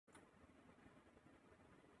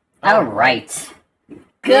Alright.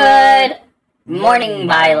 Good morning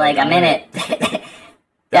by like a minute.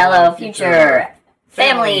 Fellow future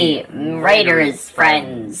family, raiders,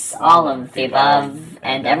 friends, all of the above,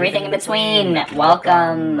 and everything in between.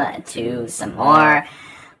 Welcome to some more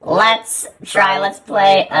Let's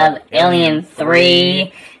Play of Alien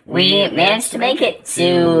 3. We managed to make it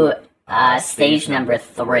to stage number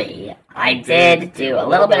 3. I did do a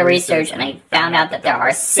little bit of research and I found out that there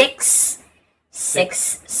are six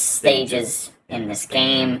stages in this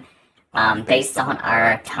game based on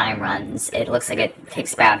our time runs. It looks like it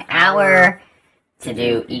takes about an hour to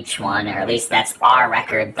do each one, or at least that's our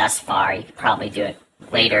record thus far. You could probably do it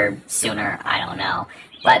later, sooner, I don't know.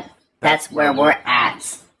 But that's where we're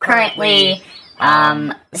at currently.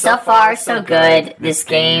 So far, so good. This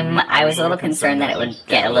game, I was a little concerned that it would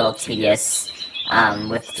get a little tedious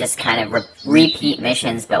with just kind of repeat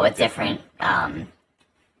missions, but with different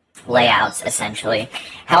layouts, essentially.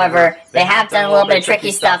 However, they have done a little bit of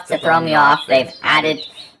tricky stuff to throw me off. They've added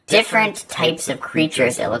different types of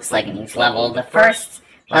creatures, it looks like, in each level. The first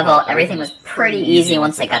level, everything was pretty easy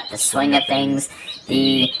once I got the swing of things.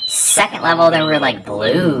 The second level, there were, like,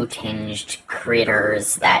 blue-tinged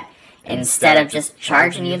critters that, instead of just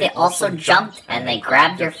charging you, they also jumped and they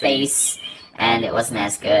grabbed your face, and it wasn't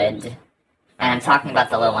as good. And I'm talking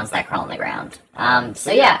about the little ones that crawl on the ground.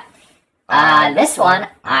 So yeah. This one,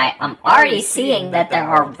 I'm already seeing that there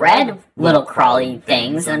are red little crawly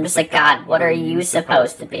things, and I'm just like, God, what are you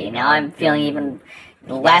supposed to be? Now I'm feeling even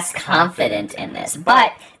less confident in this.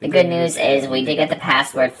 But the good news is we did get the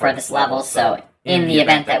password for this level, so in the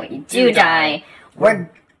event that we do die, we're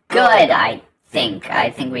good, I think.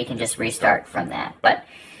 I think we can just restart from that. But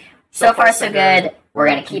so far, so good. We're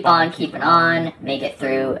going to keep on keeping on, make it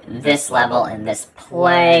through this level in this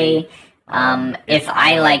play. If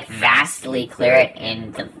I, like, vastly clear it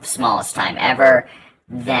in the smallest time ever,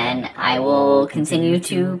 then I will continue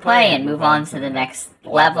to play and move on to the next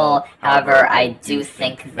level. However, I do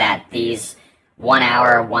think that these 1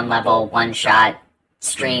 hour, 1 level, 1 shot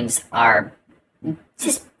streams are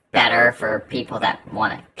just better for people that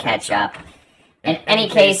want to catch up. In any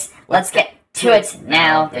case, let's get to it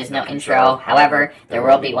now. There's no intro. However, there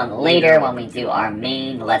will be one later when we do our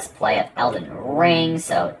main Let's Play of Elden Ring,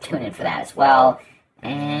 so tune in for that as well.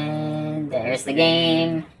 And there's the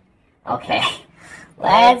game. Okay,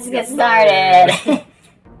 let's get started.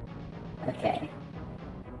 Okay.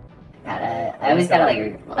 I always gotta,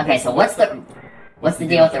 like, okay, so what's the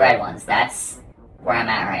deal with the red ones? That's where I'm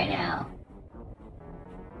at right now.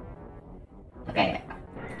 Okay.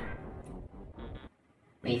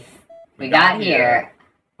 We got here.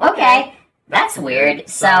 Okay, that's weird.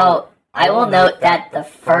 So, I will note that the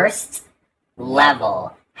first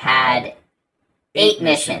level had 8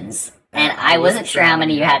 missions, and I wasn't sure how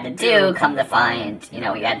many you had to do. Come to find, you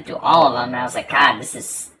know, you had to do all of them, and I was like, God, this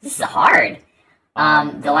is hard.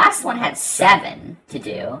 The last one had 7 to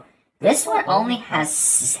do. This one only has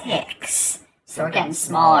 6, so we're getting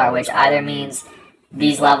smaller, which either means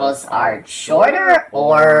these levels are shorter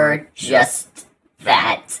or just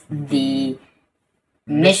that the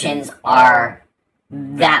missions are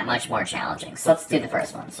that much more challenging. So let's do the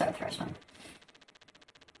first one. Start with the first one.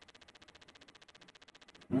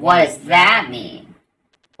 What does that mean?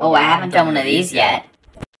 Oh, I haven't done one of these yet.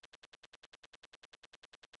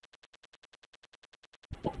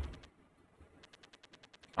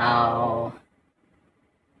 Oh.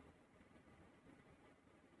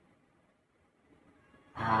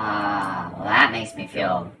 Well, that makes me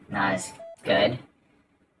feel not as good.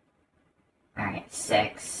 Alright,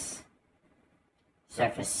 6.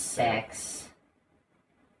 Surface 6.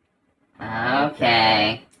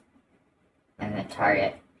 Okay. And the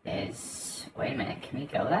target is... Wait a minute, can we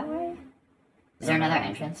go that way? Is there another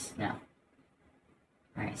entrance? No.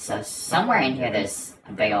 Alright, so somewhere in here there's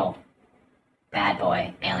a big old bad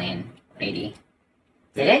boy, alien lady.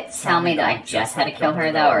 Did it tell me that I just had to kill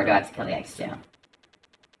her, though, or do I have to kill the X2?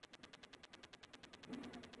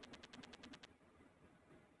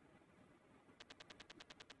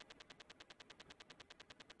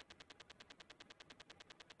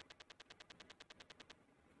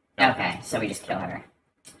 Okay, so we just kill her.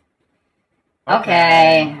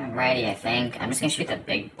 Okay, I'm ready, I think. I'm just gonna shoot the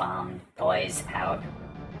big bomb boys out.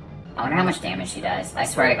 I wonder how much damage she does. I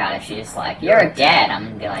swear to God, if she's just like, you're dead, I'm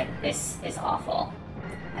gonna be like, this is awful.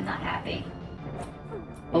 I'm not happy.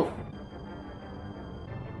 Oh.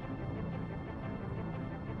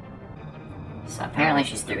 So apparently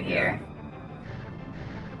she's through here.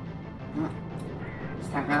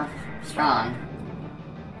 Starting off strong.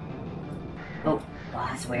 Oh. Well,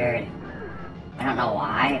 that's weird. I don't know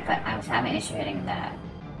why, but I was having an issue hitting that.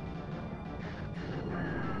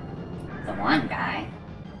 one guy.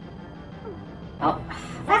 Oh,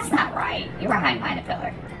 that's not right. You were hiding behind a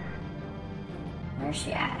pillar. Where's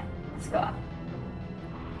she at? Let's go up.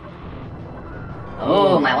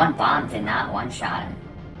 Oh, my one bomb did not one-shot him.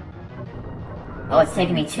 Oh, it's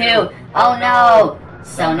taking me two. Oh no!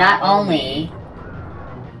 So not only...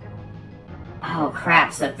 Oh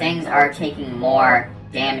crap, so things are taking more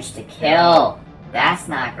damage to kill. That's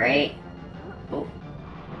not great. Ooh.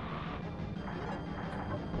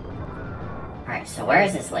 Alright, so where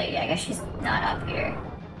is this lady? I guess she's not up here.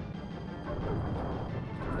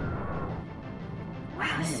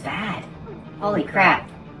 Wow, this is bad. Holy crap.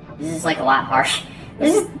 This is like a lot harsh.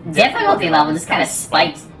 This difficulty level just kind of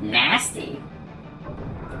spiked nasty.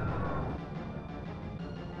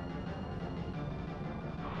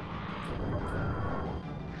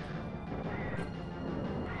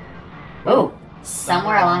 Ooh,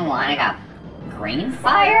 somewhere along the line I got green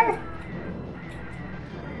fire?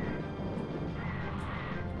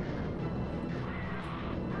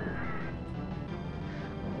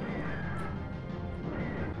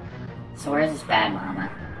 So where's this bad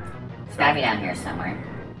mama? It's gotta be down here somewhere.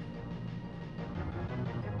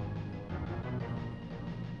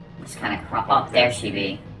 Just kind of crop up. There she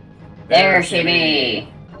be. There she be!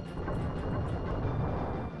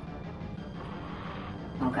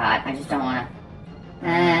 Oh god, I just don't wanna...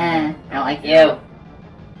 I don't like you.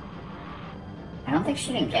 I don't think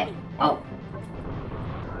she didn't get... Oh.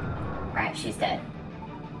 Right, she's dead.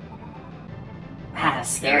 Ah, that's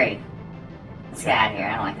scary. Let's get out of here.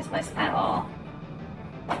 I don't like this place at all.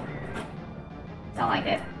 Don't like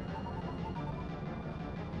it.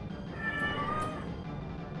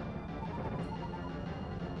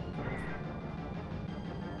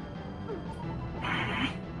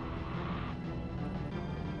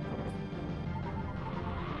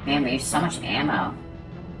 Man, we use so much ammo.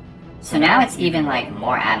 So now it's even, like,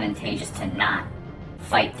 more advantageous to not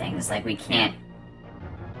fight things. Like, we can't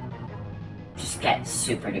just get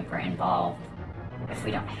super duper involved if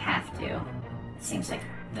we don't have to. It seems like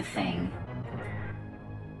the thing.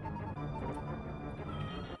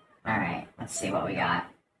 Alright, let's see what we got.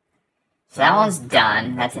 So that one's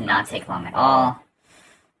done. That did not take long at all.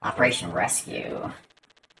 Operation Rescue.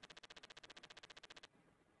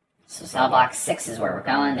 So cell block 6 is where we're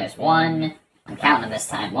going. There's 1. I'm counting them this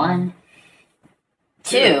time. 1,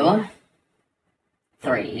 2,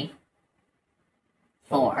 3,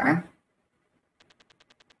 4.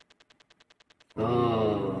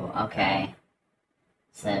 Ooh, okay.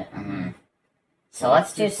 So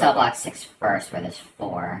let's do cell block 6 first, where there's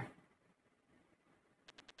 4.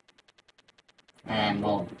 And then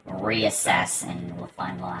we'll reassess and we'll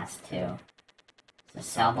find the last 2. So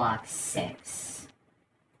cell block 6.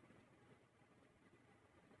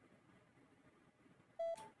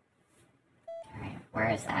 Alright, where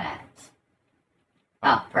is that at?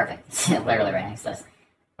 Oh, perfect. It's literally right next to us.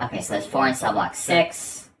 Okay, so there's 4 in cell block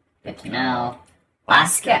 6. Good to know.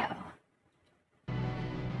 Let's go.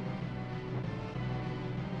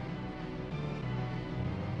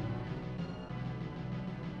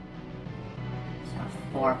 So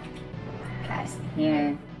 4 guys in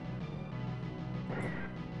here.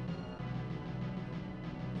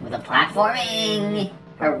 With a platforming!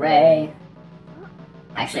 Hooray!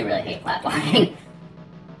 I actually really hate platforming.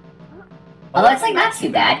 Although it's like not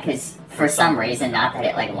too bad, because for some reason, not that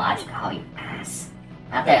it like logically, oh you ass.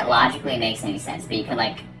 Not that it logically makes any sense, but you can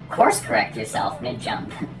like course correct yourself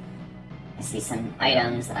mid-jump. I see some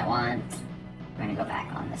items that I want. We're gonna go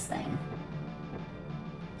back on this thing.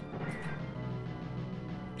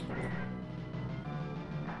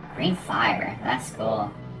 Green fire, that's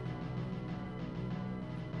cool.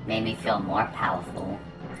 Made me feel more powerful.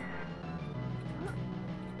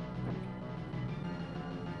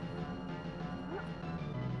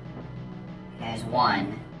 There's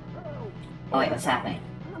 1. Oh wait, what's happening?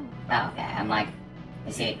 Oh, okay, I'm like,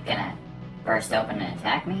 is he gonna burst open and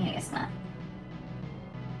attack me? I guess not.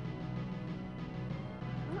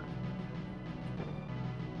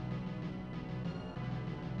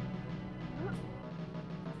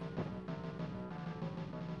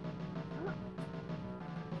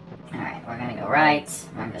 Alright, we're gonna go right.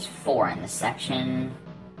 Remember, there's 4 in this section.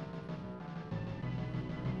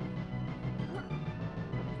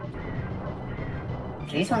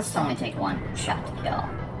 These ones only take 1 shot to kill.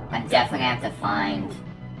 I'm definitely gonna have to find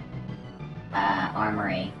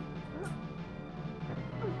armory.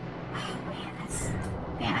 Oh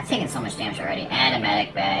man, I've taken so much damage already. And a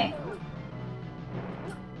medic bay.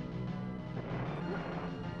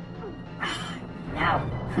 No.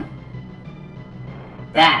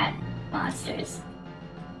 Bad monsters.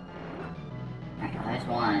 Alright, well, there's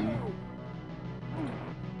 1.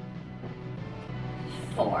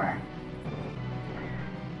 4.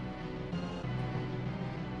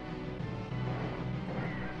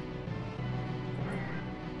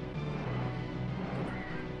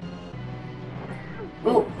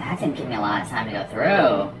 Ooh, that didn't give me a lot of time to go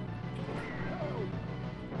through.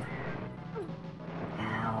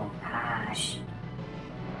 Ow, gosh.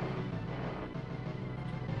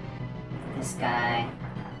 This guy.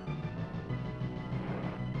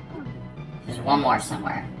 There's one more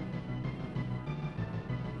somewhere.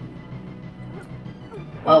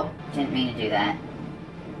 Whoa, didn't mean to do that.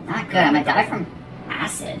 Not good, I'm gonna die from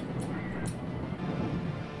acid.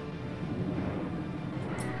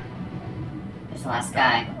 There's the last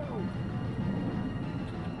guy.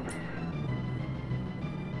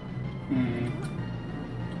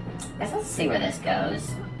 Guess let's see where this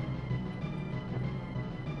goes.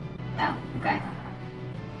 Oh, okay.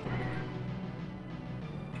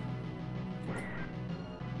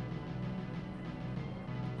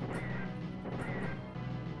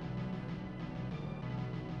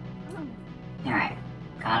 Alright,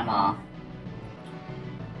 got them all.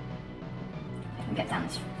 I can get down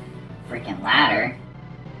this freaking ladder.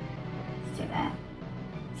 Let's do that.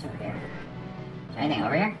 What's over here? Is there anything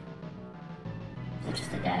over here? Is it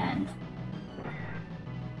just a dead end?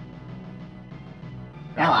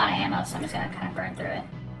 Got a lot of ammo, so I'm just gonna kind of burn through it.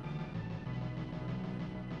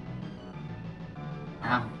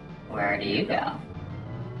 Oh, where do you go?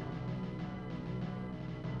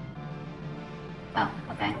 Oh,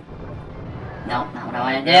 okay. Nope, not what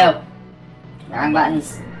I want to do. Wrong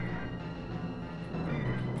buttons.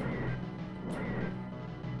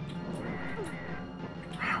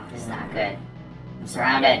 Wow, this is not good. I'm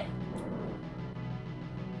surrounded.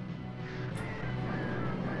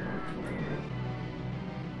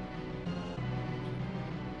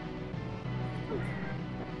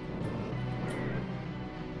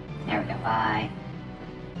 There we go, bye.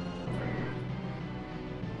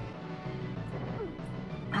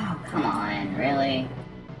 Oh, come on, really?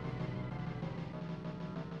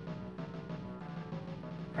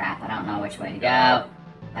 Crap, I don't know which way to go. I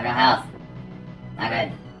have no health. Not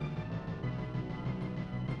good.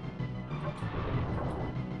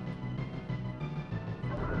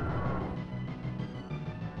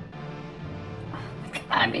 God,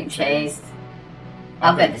 I'm being chased.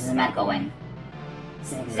 Oh good, this is a medical wing.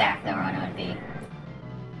 This is exactly where I want to be.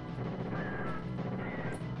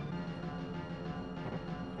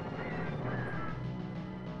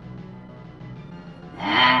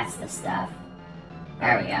 That's the stuff.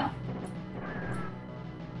 There we go.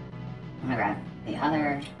 I'm gonna grab the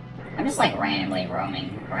other... I'm just like randomly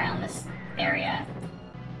roaming around this area.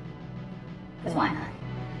 Because why not?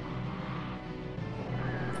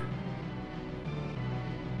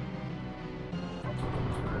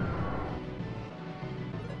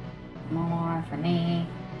 More for me.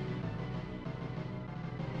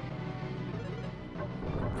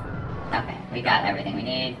 Okay, we got everything we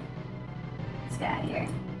need. Let's get out of here.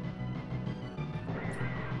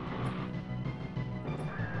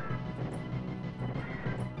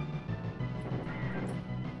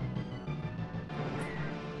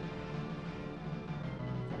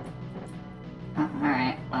 Oh,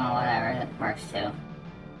 alright, well, whatever, that works too.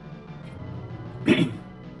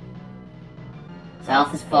 So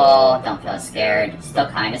health is full, don't feel scared. Still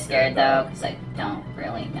kind of scared though, because I don't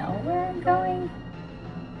really know where I'm going.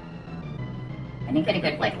 I didn't get a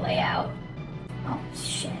good, like, layout. Oh,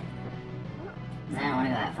 shit. No, I don't want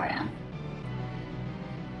to go that far down.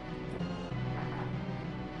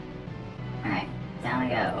 Alright, down we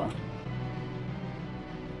go.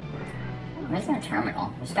 Where's there a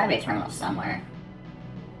terminal? There's gotta be a terminal somewhere.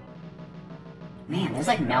 Man, there's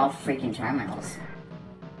like no freaking terminals.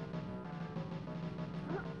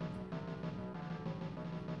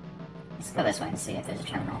 Let's go this way and see if there's a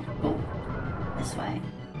terminal. Ooh, this way.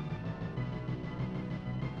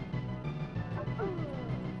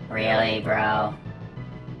 Really, bro?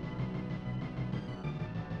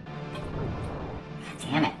 God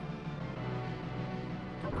damn it.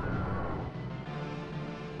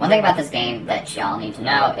 One thing about this game that y'all need to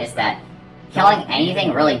know is that killing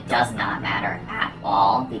anything really does not matter at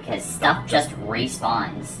all because stuff just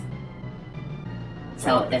respawns.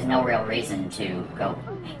 So there's no real reason to go...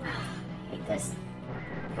 I hate this.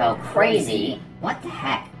 Go crazy. What the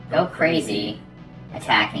heck? Go crazy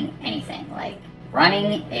attacking anything. Like,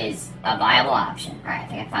 running is a viable option. Alright, I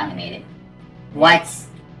think I finally made it. What?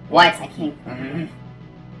 What? I can't...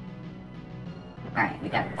 Alright, we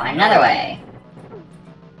gotta find another way.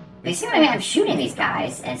 But you see what I mean? I'm shooting these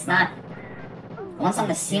guys, and it's not... The ones on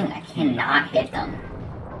the ceiling, I cannot hit them.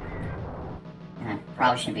 And I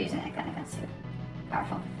probably shouldn't be using that kind of gun too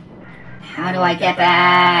powerful. How do I get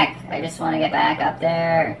back? I just want to get back up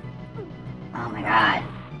there. Oh my god.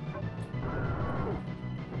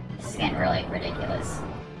 This is getting really ridiculous.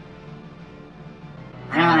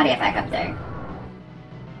 I don't know how to get back up there.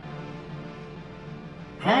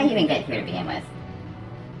 How did I even get here to begin with?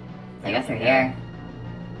 Did I go through here?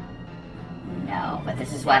 No, but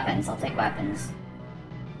this is weapons. I'll take weapons.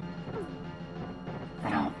 If I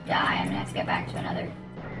don't die, I'm gonna have to get back to another.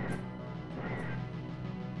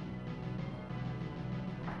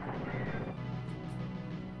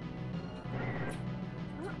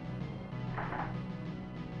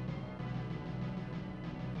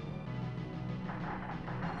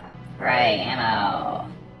 Right, ammo.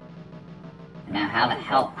 Now how the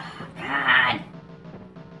hell... Oh, God.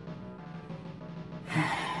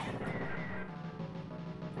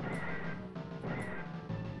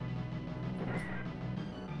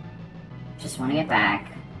 Just want to get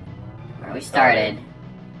back where we started.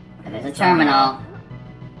 Where there's a terminal.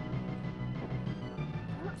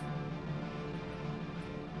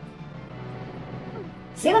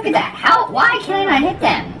 See, look at that. How? Why can I not hit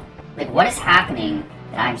them? Like, what is happening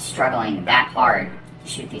that I'm struggling that hard to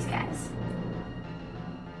shoot these guys?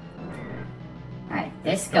 Alright,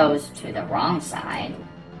 this goes to the wrong side.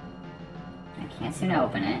 I can't seem to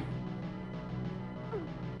open it. Oh,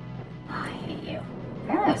 I hate you.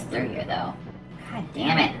 Apparently I was through here, though. God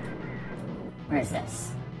damn it. Where is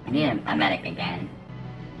this? I need a medic again.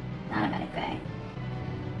 Not a medic bay.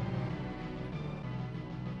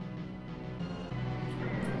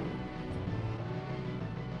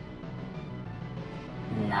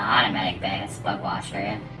 Not a medic bay. It's a bug wash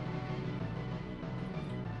area.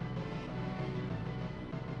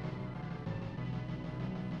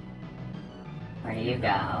 Where do you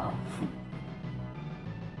go?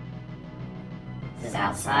 This is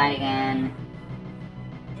outside again.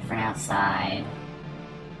 Different outside.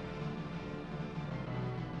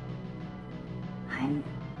 I'm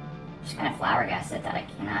just kind of flabbergasted that I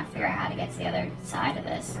cannot figure out how to get to the other side of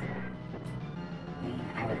this. I mean,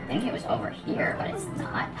 I would think it was over here, but it's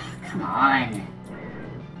not. Oh, come on.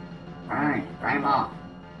 Burn. Burn them all.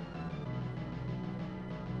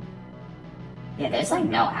 Yeah, there's like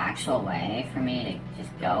no actual way for me to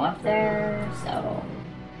just go up there, so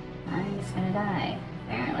I'm just gonna die,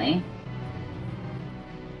 apparently.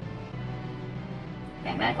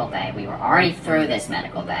 Okay, medical bay. We were already through this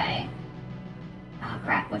medical bay. Oh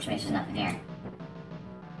crap, which means there's nothing here.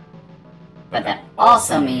 But that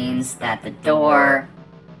also means that the door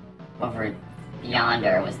over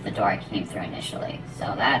yonder was the door I came through initially.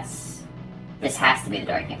 So that's... This has to be the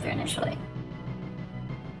door I came through initially.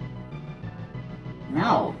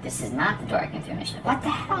 No, this is not the door I came through initially. What the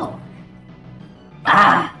hell?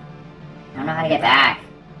 Ah! I don't know how to get back.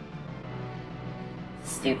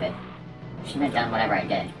 Stupid. Shouldn't have done whatever I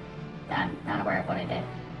did. I'm not aware of what I did.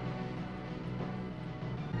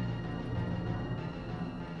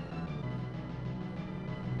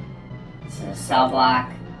 This is a cell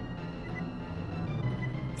block.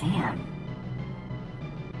 Damn.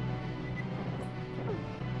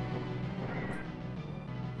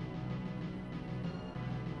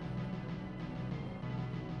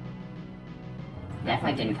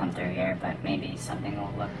 Definitely didn't come through here, but maybe something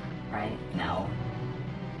will look right. No.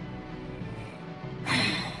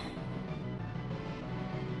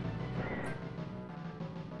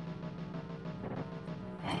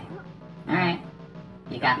 Okay. Alright.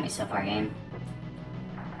 You got me so far, game.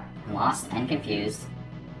 I'm lost and confused.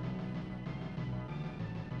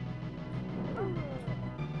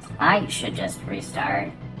 I should just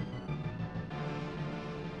restart.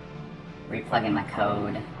 Replug in my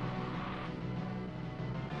code.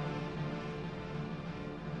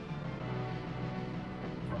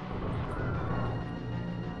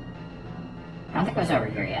 I don't think I was over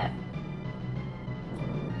here yet.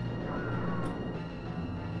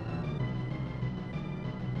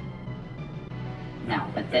 No,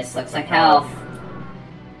 but this looks like health.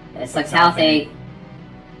 This looks healthy.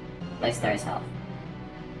 At least there is health.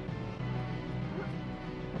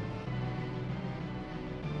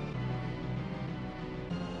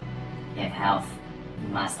 You have health. You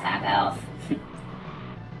must have health.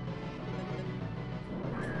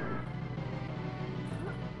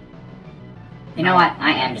 You know what?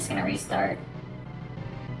 I am just gonna restart.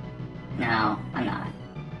 No, I'm not.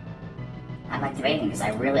 I'm like debating because I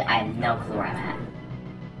have no clue where I'm at.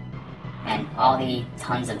 And all the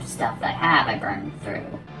tons of stuff that I have, I burned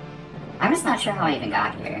through. I'm just not sure how I even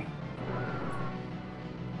got here.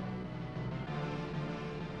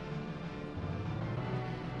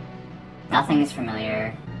 Nothing is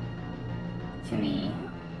familiar to me.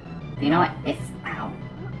 But you know what? Ow.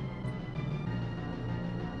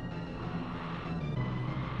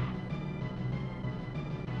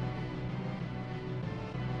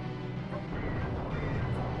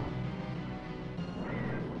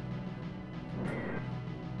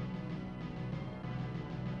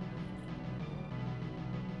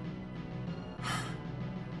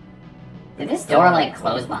 Did this door, like,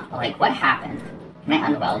 close behind? Like, what happened? Can I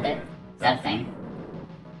unweld it? Is that a thing?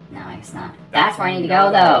 No, I guess not. That's where I need to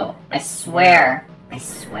go, though. I swear. I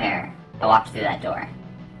swear. I walked through that door.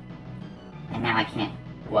 And now I can't,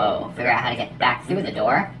 whoa, figure out how to get back through the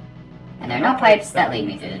door. And there are no pipes that lead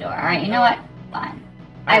me through the door. Alright, you know what? Fine.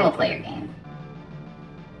 I will play your game.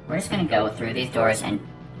 We're just gonna go through these doors and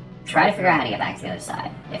try to figure out how to get back to the other side,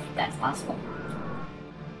 if that's possible.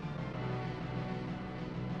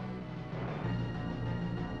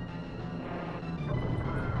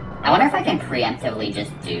 I wonder if I can preemptively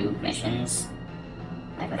just do missions,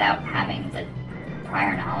 like without having the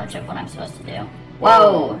prior knowledge of what I'm supposed to do.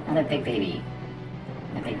 Whoa! Another big baby.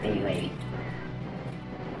 A big baby lady.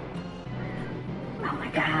 Oh my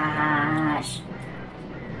gosh!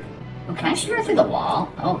 Oh, can I shoot her through the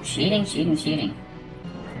wall? Oh, cheating, cheating, cheating.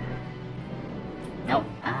 Nope,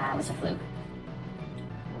 it was a fluke.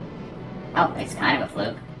 Oh, it's kind of a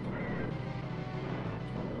fluke.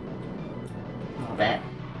 A little bit.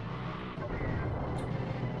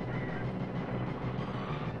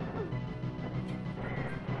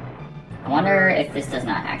 I wonder if this does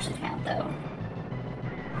not actually count, though.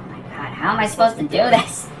 Oh my god, how am I supposed to do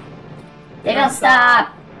this? They don't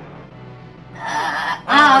stop!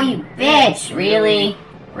 Oh, you bitch! Really?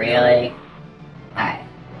 Really? Alright.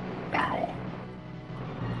 Got it.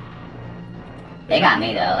 They got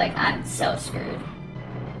me, though. Like, I'm so screwed.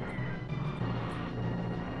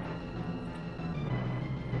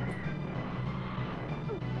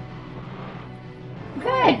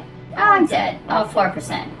 Good! Oh, I'm dead. Oh,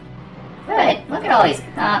 4%. Good. Look at all these.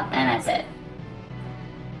 Oh, and that's it.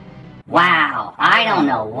 Wow. I don't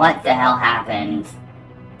know what the hell happened,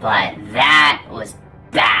 but that was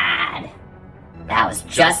bad. That was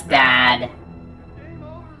just bad.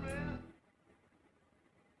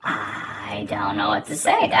 I don't know what to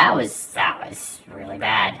say. That was really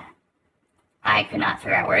bad. I could not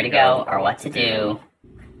figure out where to go or what to do.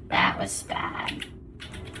 That was bad.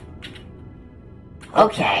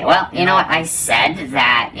 Okay, well, you know what, I said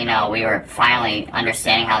that, you know, we were finally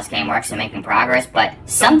understanding how this game works and making progress, but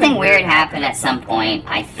something weird happened at some point,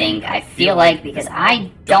 I feel like, because I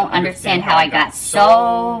don't understand how I got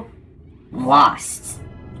so lost.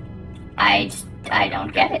 I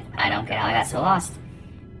don't get it. I don't get how I got so lost.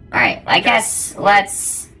 Alright, I guess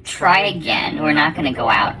let's try again. We're not going to go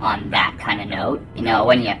out on that kind of note. You know,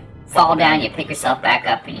 when you fall down, you pick yourself back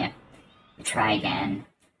up and you try again.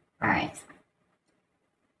 Alright.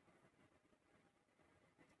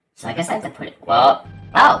 So I guess I have to put it, well,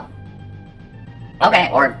 oh!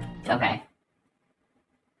 Okay, okay.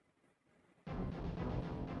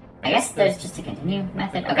 I guess there's just a continue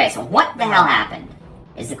method. Okay, so what the hell happened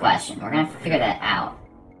is the question. We're gonna have to figure that out.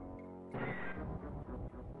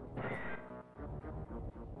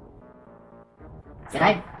 Did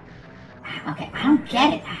I? Okay, I don't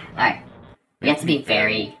get it. Alright, we have to be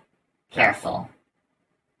very careful.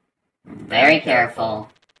 Very careful.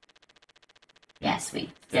 Yes, we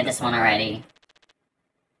did this one already.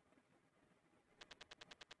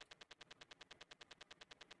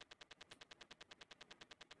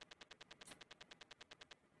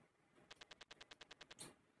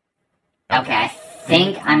 Okay, I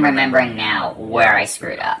think I'm remembering now where I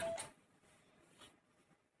screwed up.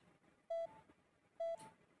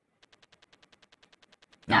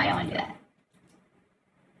 No, I don't want to do that.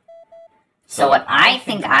 So what I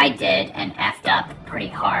think I did and effed up pretty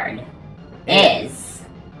hard is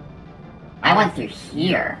I went through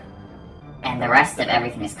here and the rest of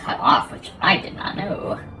everything is cut off, which I did not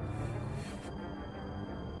know.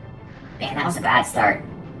 Man, that was a bad start.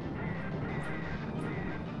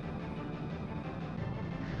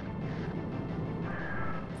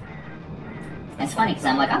 It's funny because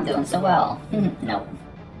I'm like, I'm doing so well. Nope.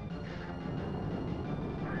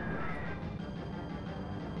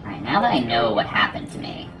 Alright, now that I know what happened to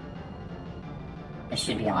me, this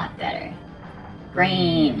should be a lot better.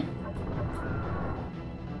 Green!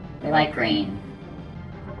 We like green.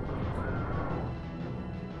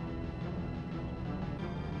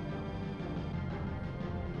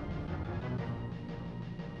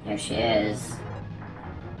 There she is.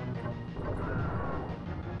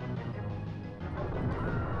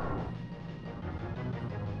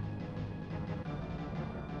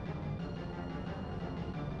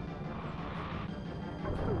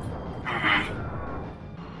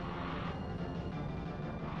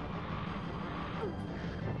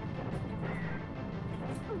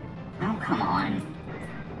 Come on.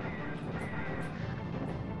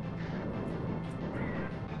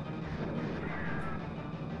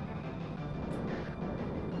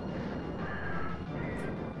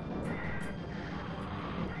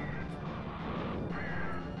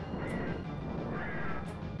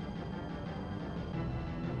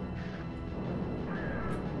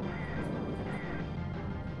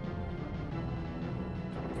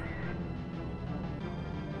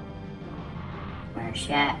 Where's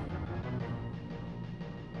she at?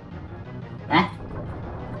 Huh?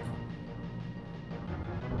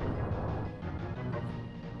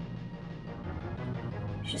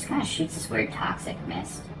 She just kind of shoots this weird toxic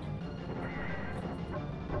mist.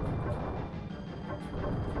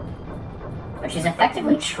 But she's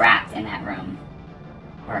effectively trapped in that room.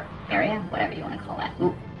 Or area? Whatever you want to call that.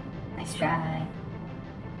 Ooh, nice try.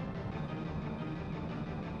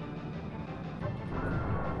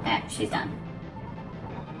 Yeah, she's done.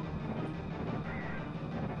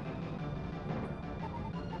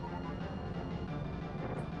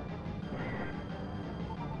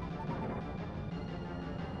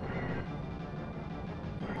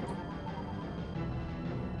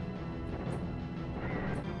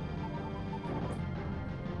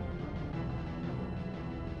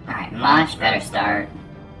 Alright, much better start.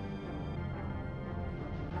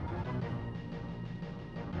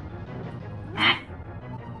 Ah.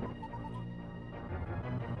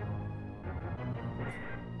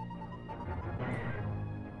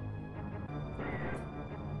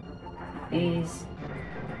 Please.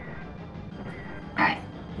 Alright,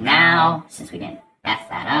 now, since we didn't F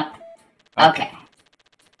that up, okay.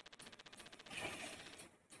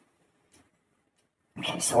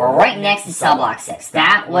 Okay, so we're right next to cell block 6.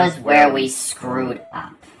 That was where we screwed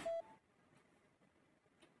up.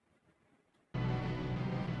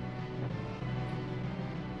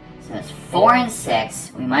 So it's 4 and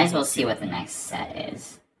 6. We might as well see what the next set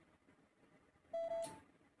is.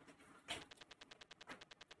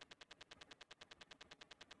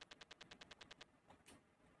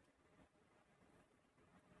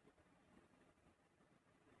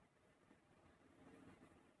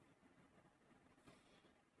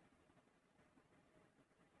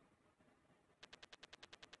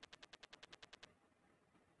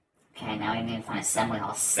 Okay, now we need to find assembly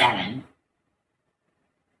hall 7.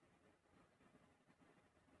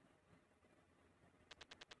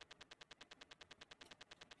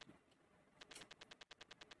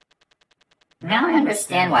 Now I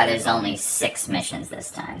understand why there's only 6 missions this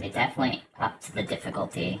time. They definitely upped the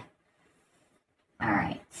difficulty.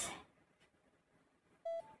 Alright.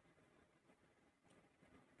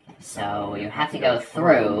 Okay, so you have to go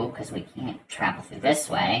through, because we can't travel through this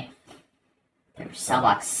way. There's cell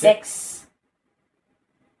block 6.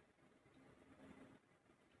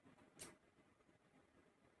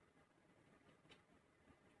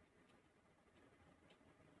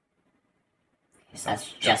 Okay, so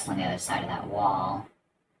that's just on the other side of that wall.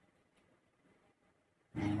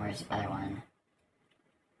 And then where's the other one?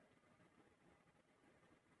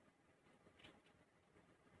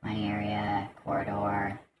 Mining area,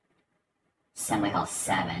 corridor, assembly hall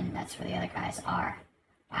 7. That's where the other guys are.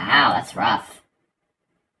 Wow, that's rough.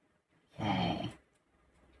 Okay.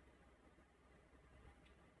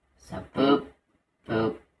 So boop,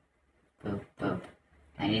 boop, boop, boop.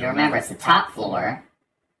 I need to remember it's the top floor.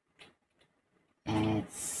 And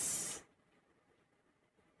it's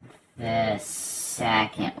the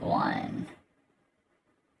second one.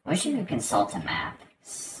 I wish you could consult a map.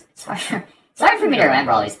 It's hard for me to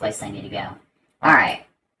remember all these places I need to go. Alright.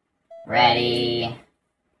 Ready,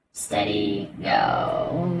 steady,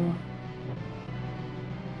 go.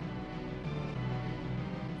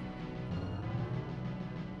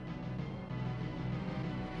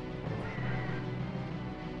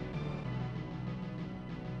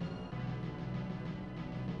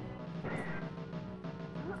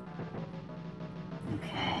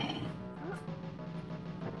 Okay.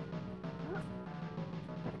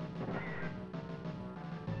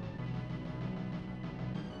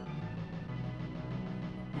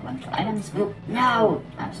 A bunch of items. Oop, no!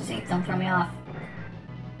 I was just saying, don't throw me off.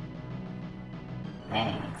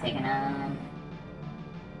 Okay, taking them.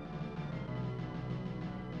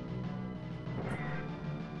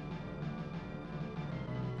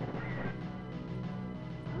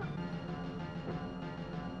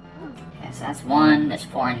 Okay, so that's 1. There's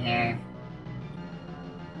 4 in here.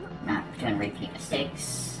 Not doing repeat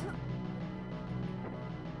mistakes.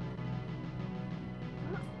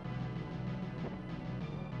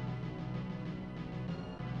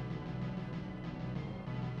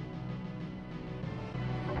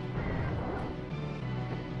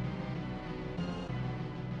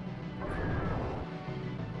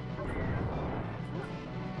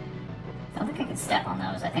 I don't think I can step on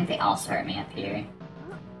those. I think they also hurt me up here.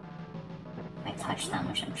 I touch them,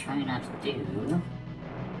 which I'm trying not to do.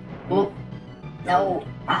 Oop. No.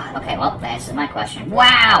 Ah, okay, well, that answers my question.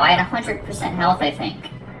 Wow, I had 100% health, I think.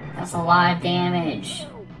 That's a lot of damage.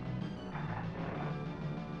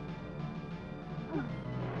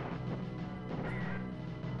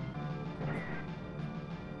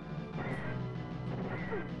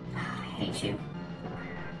 hate you.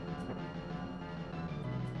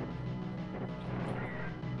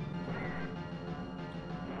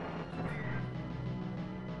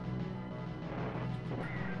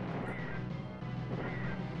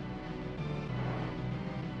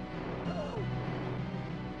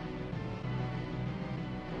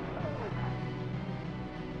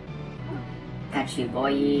 Got you,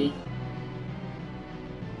 boy.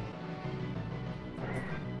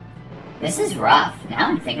 This is rough. Now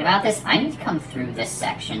I'm thinking about this, I need to come through this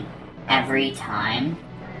section every time.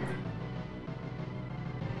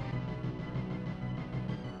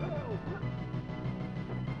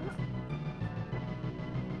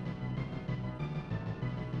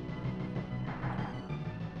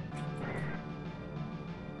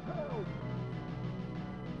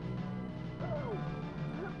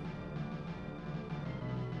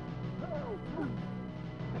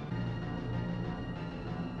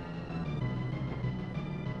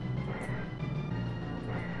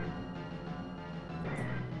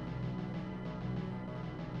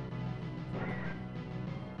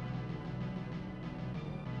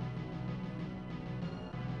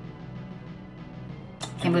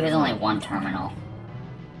 Can't believe there's only one terminal.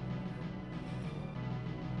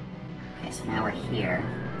 Okay, so now we're here.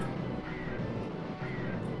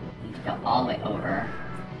 Need to go all the way over.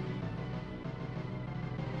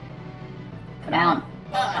 Go down.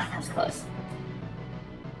 Ugh, that was close.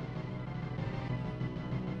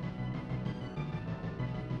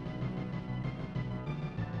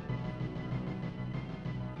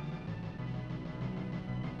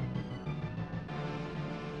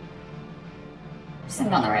 I'm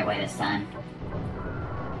going the right way this time.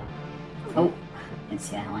 Oh, didn't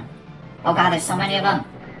see that one. Oh god, there's so many of them.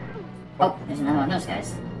 Oh, there's another one of those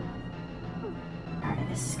guys. Alright,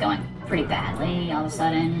 this is going pretty badly all of a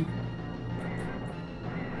sudden.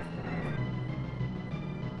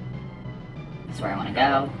 This is where I want to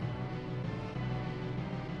go.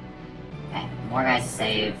 Okay, more guys to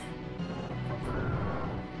save.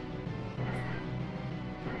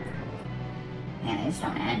 Man, they just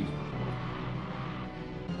don't end.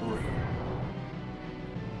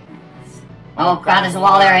 Oh god, there's a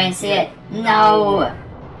wall there, I didn't see it. No!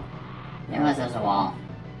 There was a wall.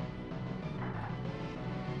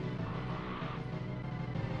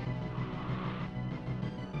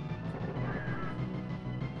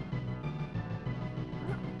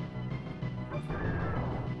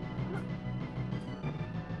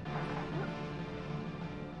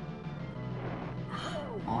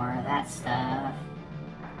 More of that stuff.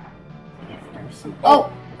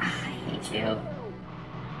 Oh! I hate you.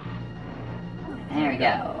 There we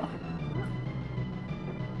go.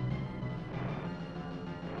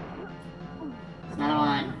 There's another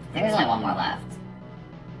one. I think there's only one more left.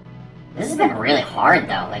 This has been really hard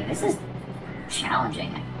though. Like, this is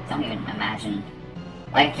challenging. I don't even imagine.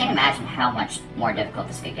 Like, I can't imagine how much more difficult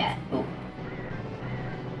this could get. Ooh.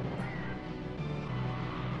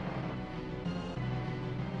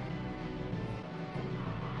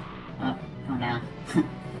 Oh, going down.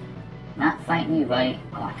 Not fighting you, buddy.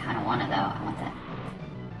 Oh, I kind of want it though. I want that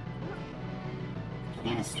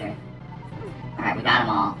canister. Alright, we got them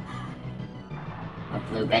all. Oh,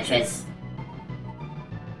 blue bitches.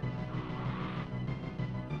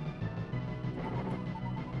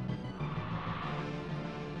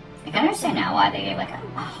 I can understand now why they gave like a...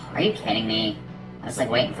 Oh, are you kidding me? I was like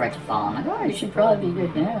waiting for it to fall. I'm like, oh, you should probably be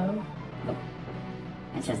good now. Nope.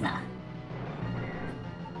 It's just not.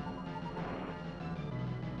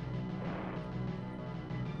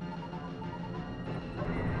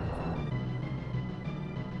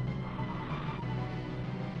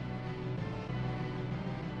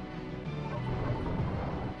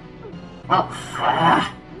 Oh,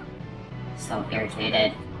 so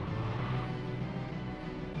irritated.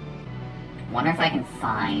 Wonder if I can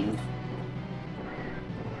find...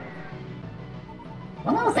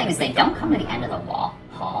 One little thing is they don't come to the end of the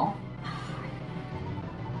hall.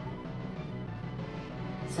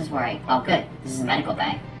 This is where I... Oh, good. This is a medical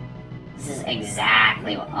bay. This is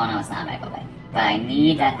exactly what... Oh, no, it's not a medical bay. But I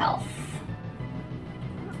need that health.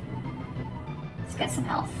 Let's get some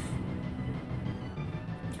health.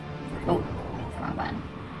 Oh, hit the wrong button.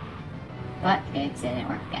 But it didn't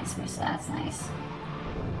work against me, so that's nice.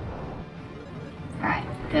 Alright,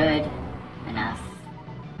 good enough.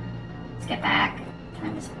 Let's get back.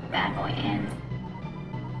 Turn this bad boy in.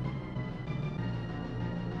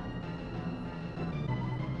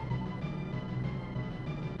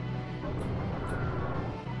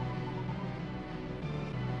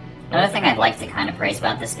 Another thing I'd like to kind of praise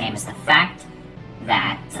about this game is the fact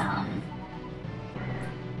that,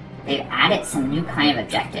 They've added some new kind of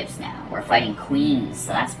objectives now. We're fighting queens,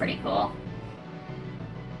 so that's pretty cool.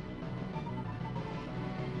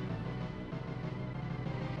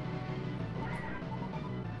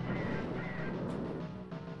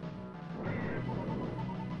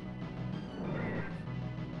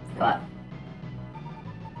 Go up.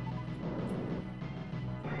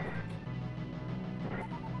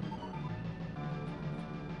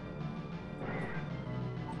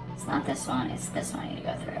 It's not this one, it's this one I need to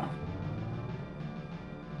go through.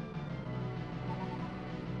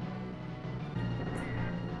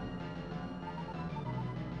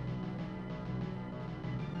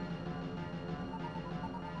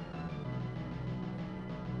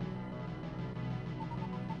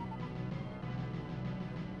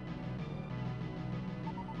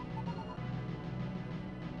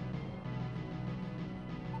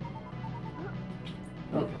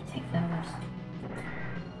 Oh, take those.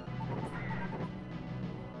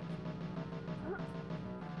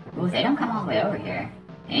 Ooh, they don't come all the way over here.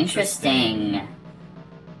 Interesting.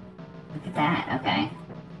 Look at that, okay.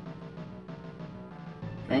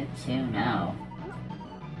 Good to know.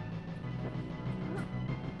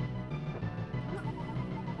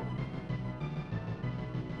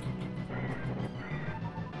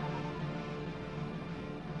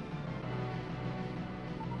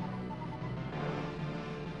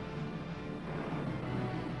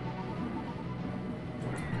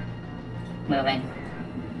 Moving.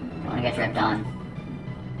 Don't want to get dripped on.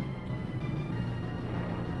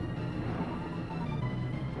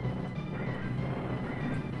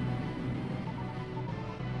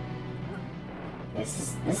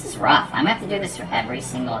 This is rough. I'm gonna have to do this for every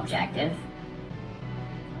single objective.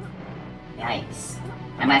 Yikes.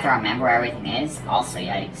 I might have to remember where everything is. Also,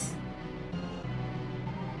 yikes.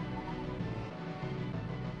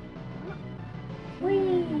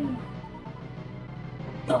 Whee!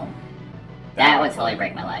 Boom. That would totally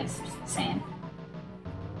break my legs. Just saying.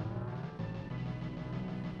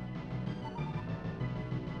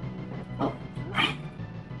 Oh. Ah.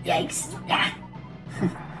 Yikes. Yeah.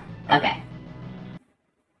 Okay.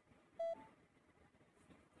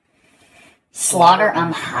 Slaughter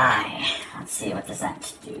high. Let's see, what does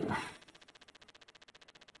that do?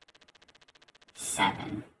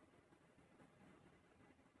 7.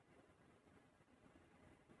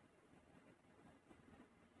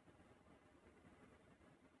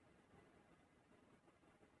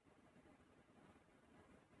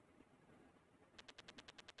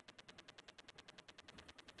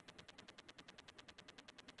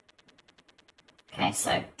 Okay,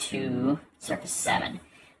 so 2, surface 7.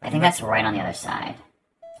 I think that's right on the other side.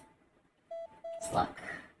 Let's look.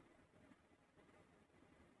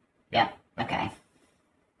 Yep, okay.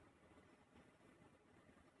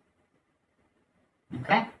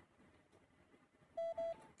 Okay.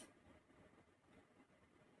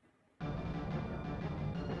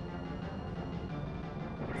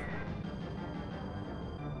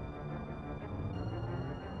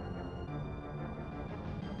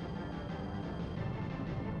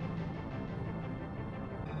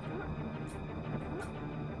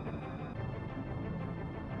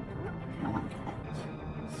 I want that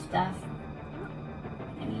stuff.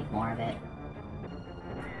 I need more of it.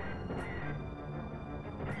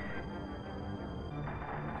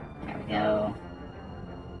 There we go.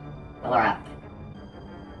 Fill her up.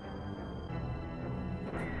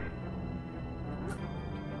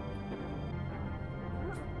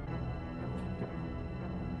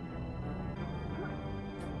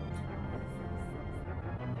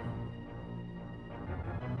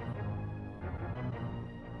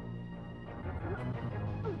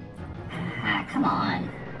 Ah, come on.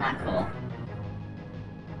 Not cool.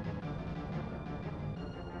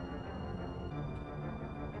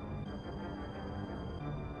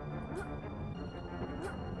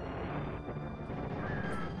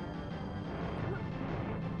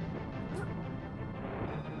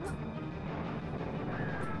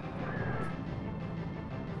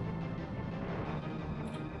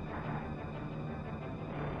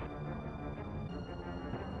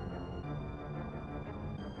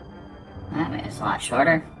 That made it a lot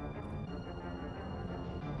shorter.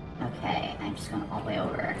 Okay, I'm just going all the way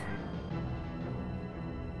over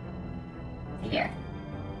to here.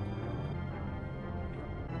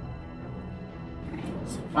 Alright,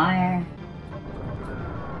 some fire.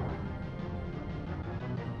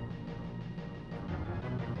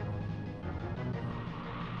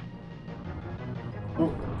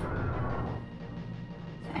 Ooh.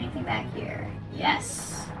 Is there anything back here?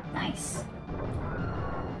 Yes. Nice.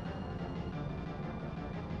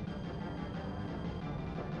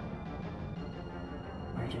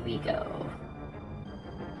 Where do we go?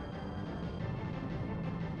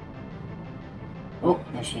 Oh,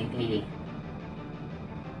 there she be.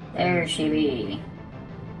 There she be.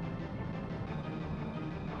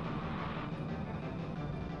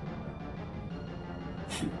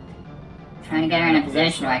 Trying to get her in a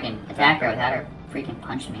position where I can attack her without her freaking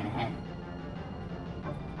punching me in the head.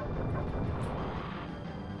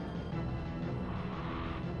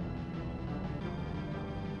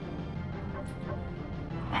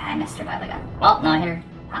 Ah, I missed her by the gun. Well, no, I hit her.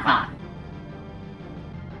 Haha.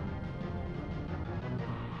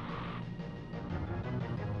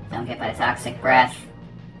 Don't get by the toxic breath.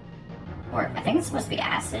 Or, I think it's supposed to be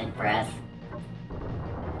acid breath.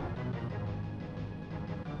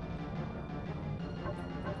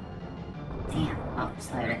 Damn. Oh,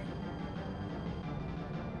 slider.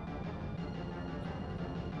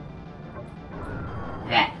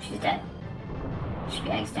 Okay, she's dead. She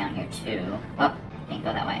eggs down here too. Oh, can't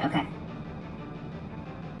go that way. Okay.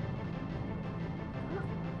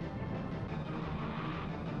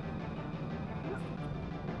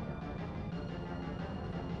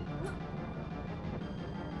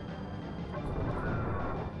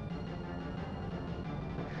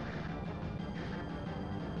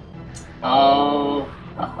 Oh,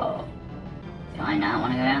 oh, do I not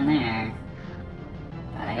want to go down there?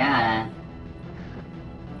 But I gotta.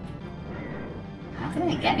 I don't think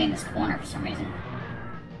they get me in this corner for some reason.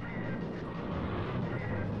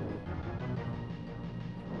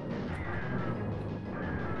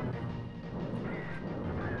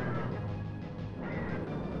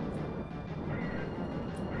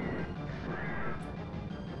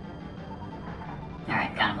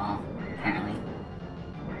 Alright, got them all, apparently.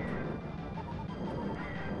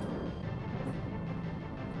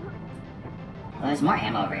 Well, there's more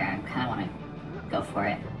ammo over here. I kind of want to go for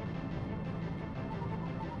it.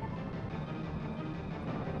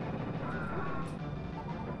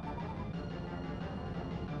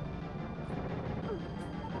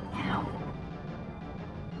 Ow.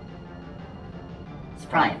 It's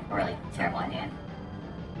probably a really terrible idea.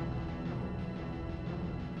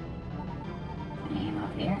 Any ammo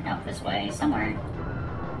up here? No, this way, somewhere.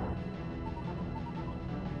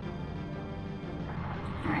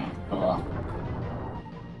 Alright, cool.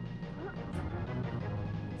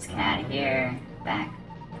 Let's get out of here, back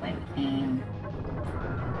the way we came.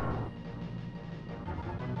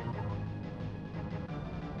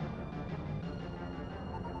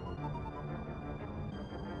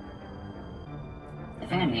 I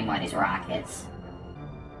think I need more of these rockets.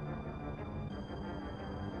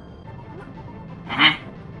 Aha!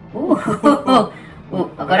 Ooh! Ooh!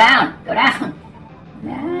 Oh, go down! Go down!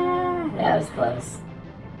 Nah, that was close.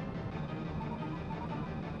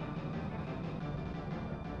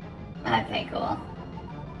 Okay, cool.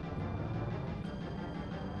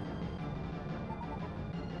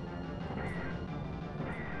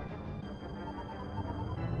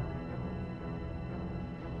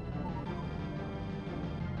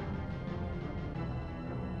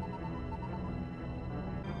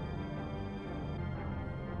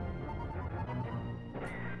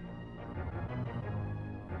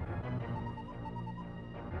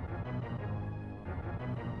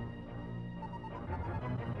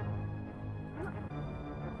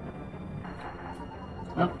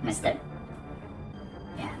 Oh, missed it.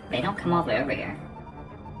 Yeah, they don't come all the way over here.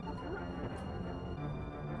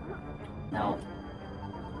 No.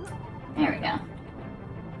 There we go.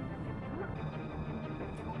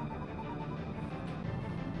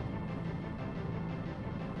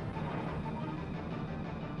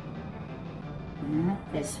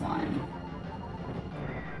 Not this one.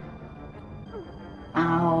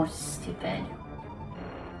 Oh, stupid.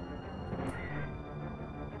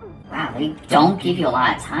 Wow, they don't give you a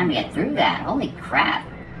lot of time to get through that. Holy crap.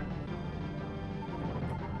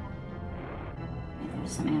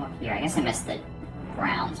 There's something over here. I guess I missed the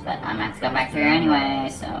rounds, but I'm gonna have to go back through anyway,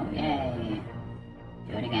 so yay.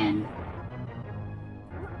 Do it again.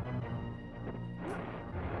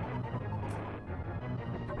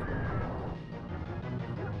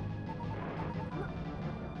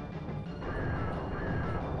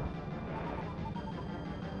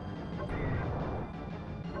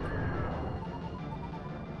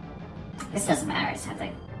 This doesn't matter, I just have to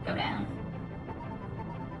go down.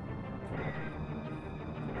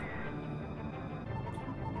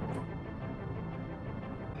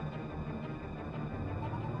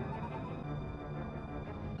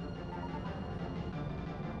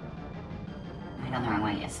 Am I going the wrong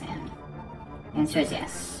way? Yes, I am. The answer is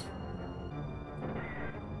yes.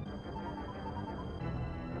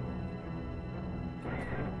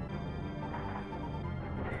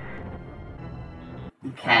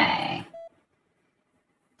 Okay.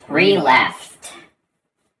 3 left.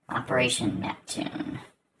 Operation Neptune.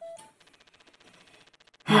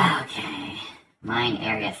 Okay. Mine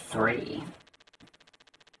Area 3.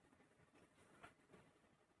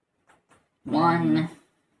 1,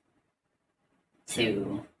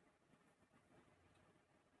 2,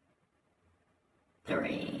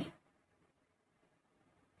 3,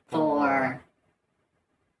 4.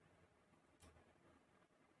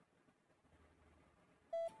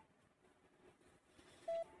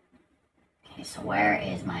 Okay, so where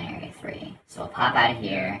is Mine Area 3? So we'll pop out of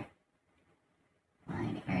here.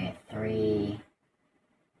 Mine Area 3.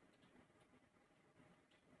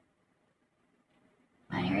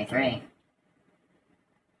 Mine Area 3.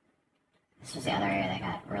 This was the other area that I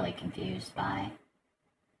got really confused by.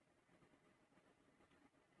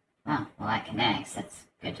 Oh, well that connects. That's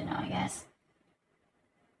good to know, I guess.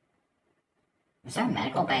 Is there a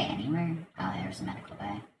medical bay anywhere? Oh, there's a medical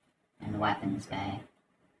bay. And a weapons bay.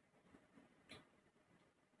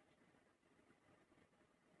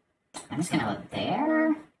 I'm just gonna look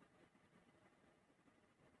there.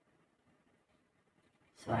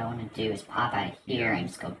 So what I want to do is pop out of here and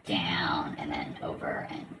just go down and then over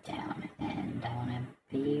and down. And I want to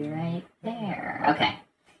be right there. Okay.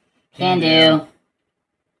 Can do.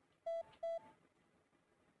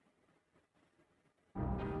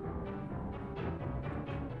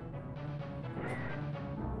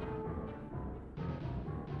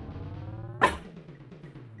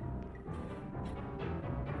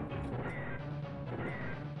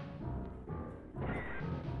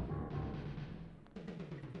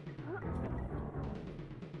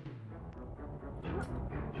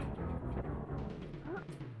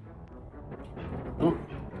 Ooh.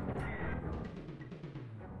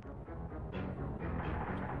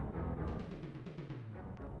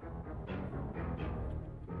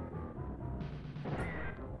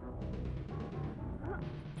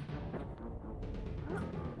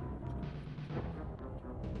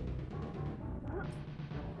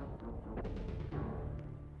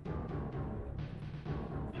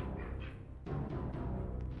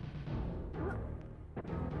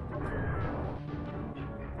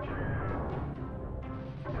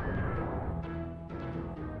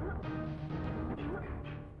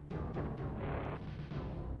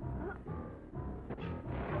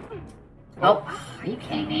 Oh, are you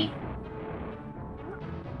kidding me?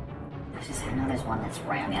 I know there's one that's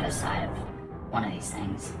right on the other side of one of these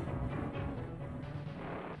things.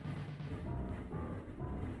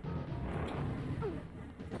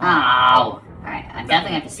 Oh! Alright, I'm definitely gonna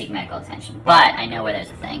have to seek medical attention, but I know where there's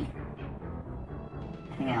a thing.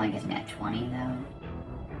 I think it only gives me like 20 though.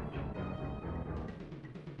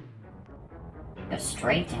 Go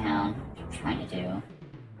straight down, which I'm trying to do.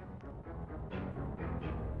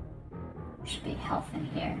 Should be health in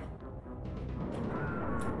here.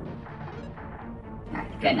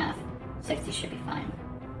 Alright, good enough. 60 should be fine.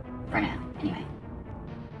 For now, anyway.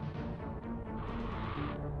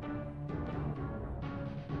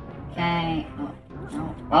 Okay. Oh,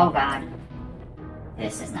 no. Oh god.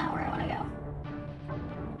 This is not where I want to go.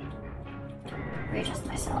 Readjust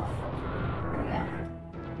myself. There we go.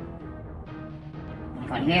 I'm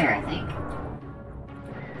going here, I think.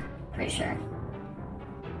 Pretty sure.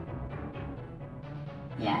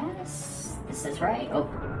 Yes, this is right. Oh.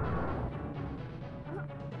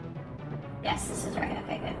 Yes, this is right.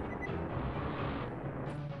 Okay, good.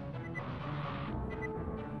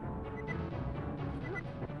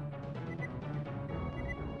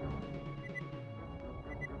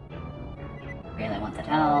 Really want that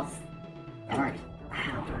health. Then we're...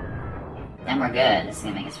 Wow. Then we're good. This is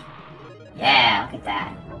gonna make us... Yeah, look at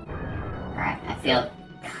that. Alright, I feel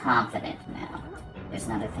confident now. There's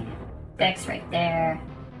another thing to fix right there.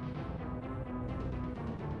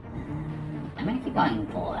 I'm gonna keep going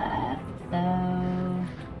left, though.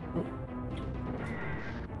 Ooh.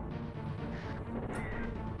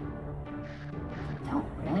 Don't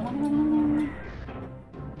really want to go down there.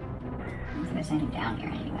 I don't think there's anything down here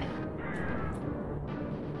anyway.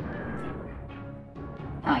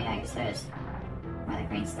 Oh yeah, I guess there is. More of the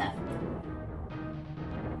green stuff.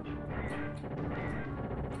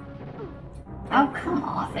 Oh, come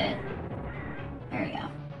off it. There we go.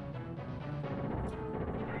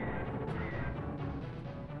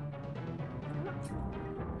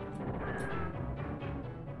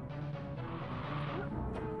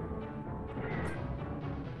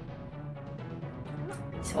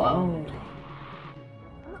 Whoa.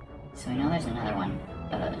 So we know there's another one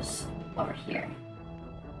of those over here.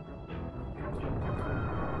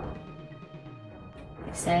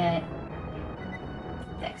 Fix it.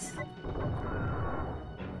 Fix.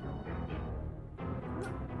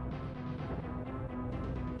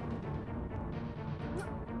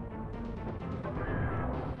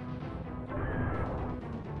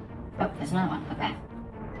 There's another one. Okay.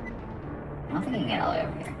 I don't think I can get all the way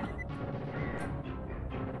over here.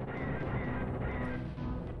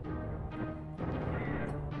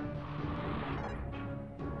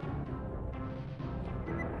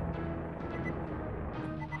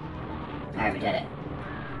 Alright, we did it.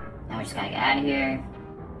 Now we just gotta get out of here.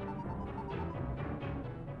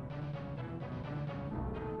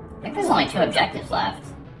 I think there's only 2 objectives left.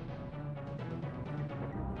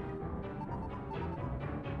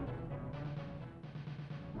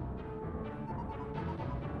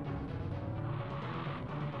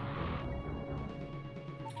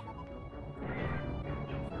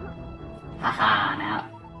 Haha, I'm out.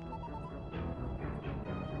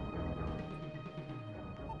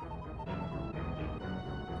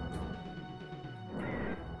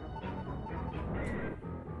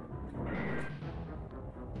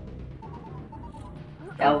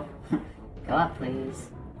 Go. Go up, please.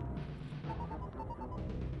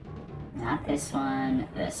 Not this one,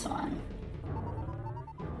 this one.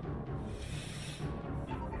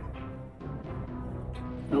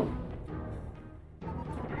 Ooh.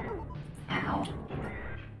 Ow.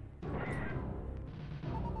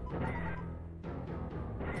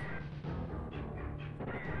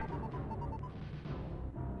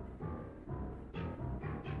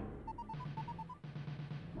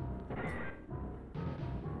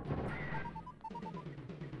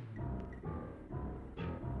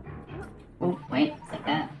 Oh, wait, it's like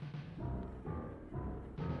that.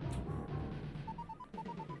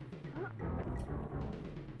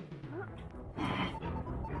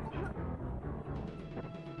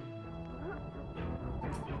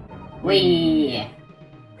 Whee!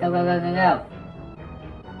 Go, go, go, go, go!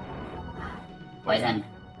 Poison.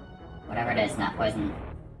 Whatever it is, not poison.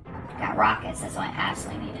 Got rockets, that's what I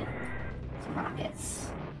absolutely needed. Some rockets.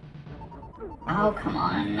 Oh, come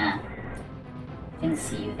on. Didn't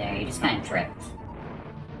see you there, you just kind of dripped.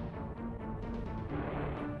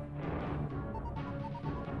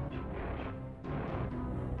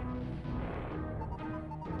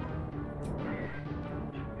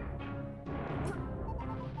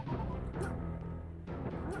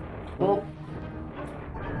 Oh.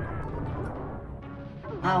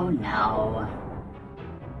 Oh no.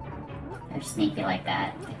 They're sneaky like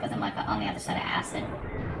that. They put them like on the other side of acid.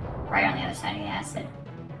 Right on the other side of the acid.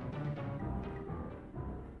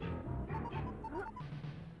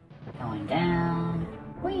 Going down.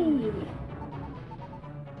 Whee!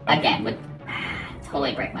 Again, would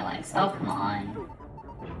totally break my legs. Oh, come on.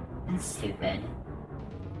 That's stupid.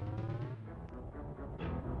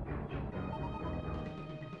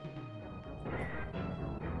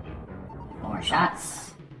 More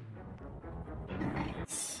shots. Alright.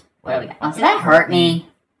 What do we got? Oh, did that hurt me?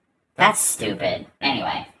 That's stupid.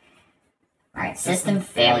 Anyway. Alright, system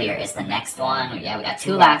failure is the next one. Yeah, we got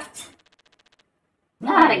 2 left.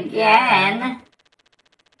 Not again!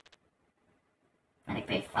 Medic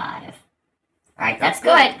Bay 5. Alright, that's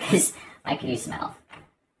good, because I could use some health.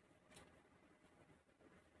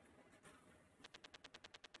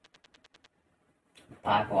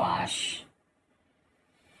 Bug wash.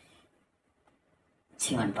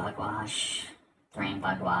 2 in bug wash. 3 in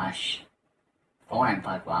bug wash. 4 in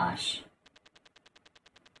bug wash.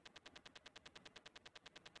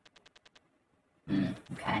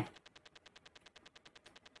 Okay.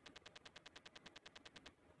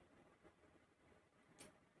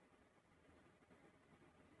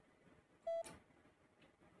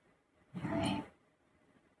 Alright.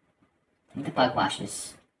 I think the bug wash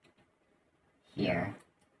is here.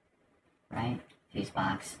 Right? Fuse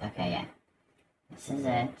box. Okay, yeah. This is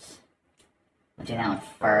it. We'll do that one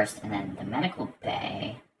first, and then the medical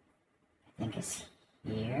bay, I think is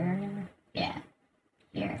here? Yeah.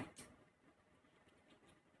 Here.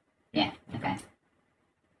 Yeah, okay.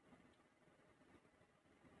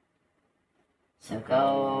 So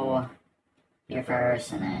go here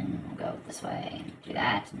first, and then we'll go this way and do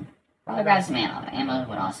that, and probably grab some ammo. Ammo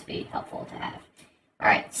would also be helpful to have.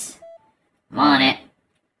 Alright. I'm on it.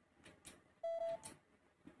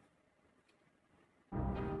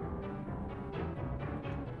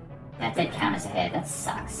 That did count as a hit. That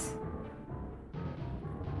sucks.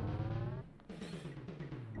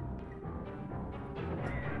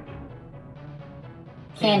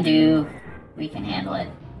 Can do. We can handle it.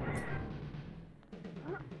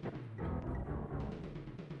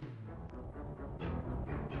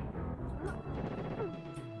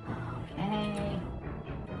 Okay.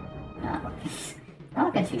 Not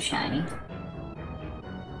looking too shiny.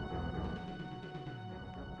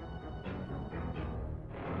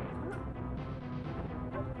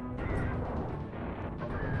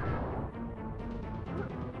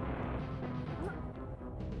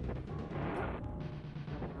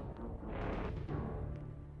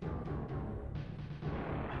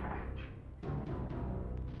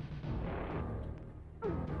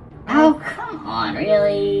 Come on,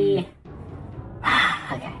 really?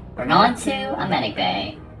 Okay, we're going to a medic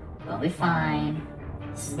bay. We'll be fine.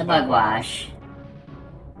 This is the bug wash.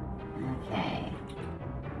 Okay.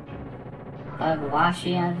 Bug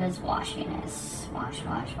washy out of his washiness. Wash,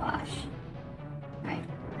 wash, wash. Alright,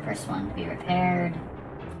 first one to be repaired.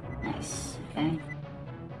 Nice, okay.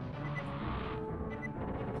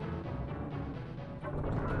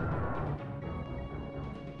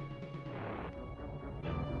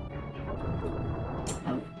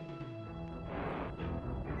 Oh.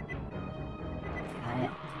 Got it.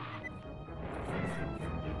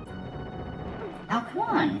 Oh, come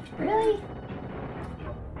on, really?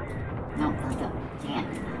 No, not the... Damn,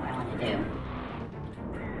 that's not what I want to do.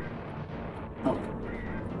 Oh.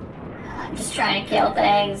 I'm just trying to kill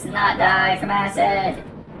things and not die from acid.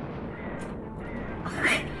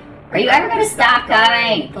 Are you ever going to stop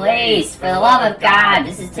coming? Please, for the love of God,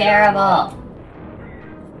 this is terrible.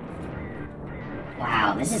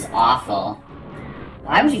 Wow, this is awful.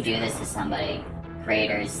 Why would you do this to somebody?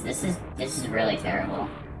 Creators, this is really terrible.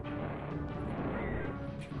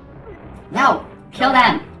 No! Kill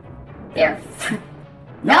them! They're...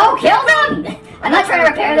 No! Kill them! I'm not trying to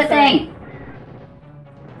repair the thing!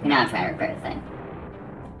 You're not trying to repair the thing.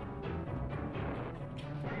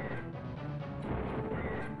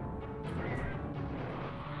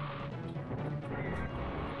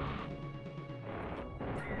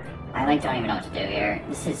 I, like, don't even know what to do here.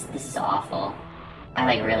 This is awful. I,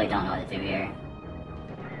 like, really don't know what to do here.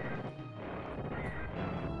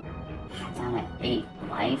 Down at 8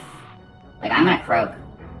 life. Like, I'm gonna croak.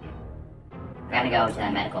 I gotta go to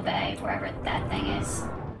that medical bay, wherever that thing is.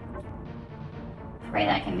 Pray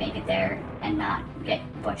that I can make it there and not get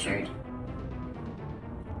butchered.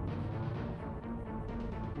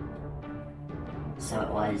 So it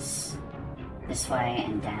was this way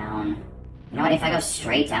and down. You know what, if I go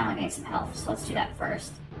straight down, I'll get some health, so let's do that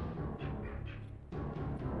first.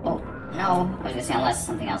 Oh, no, I was gonna say unless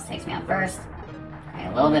something else takes me out first.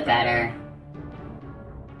 Alright, a little bit better.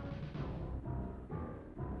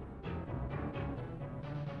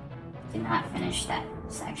 Did not finish that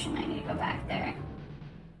section, I need to go back there.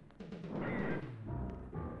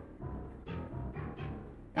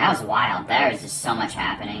 That was wild, there was just so much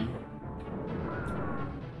happening.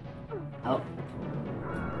 Oh.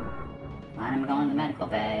 I'm going to the medical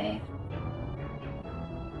bay.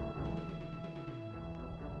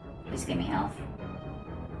 Please give me health.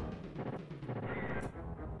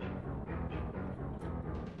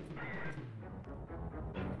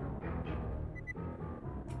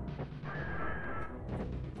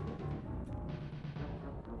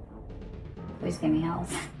 Please give me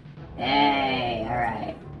health. Hey,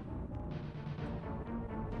 alright.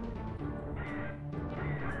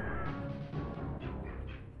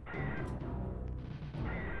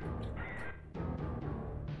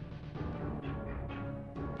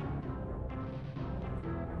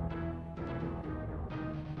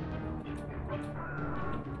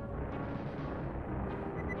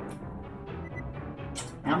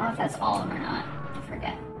 I don't know if that's all of them or not. I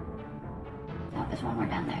forget. No, there's one more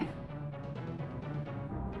down there.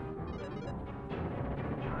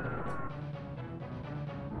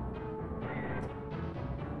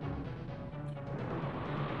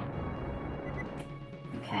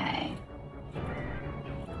 Okay.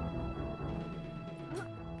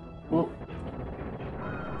 Whoa.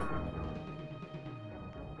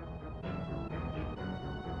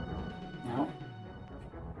 No.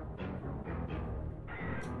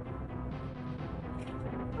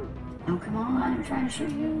 Oh, come on, I'm trying to shoot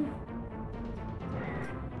you.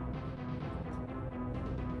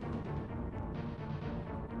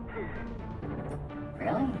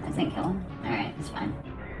 Really? I didn't kill him? Alright, that's fine.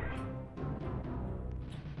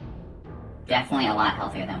 Definitely a lot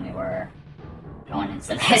healthier than we were going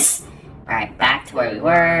into this. Alright, back to where we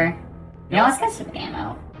were. You know, let's get some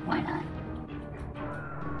ammo. Why not?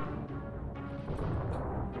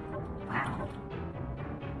 Wow.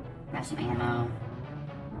 Grab some ammo.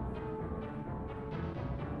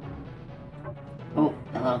 Oh,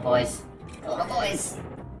 the little boys. The little boys!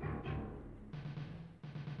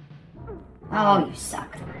 Oh, you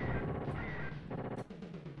suck.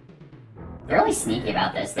 They're really sneaky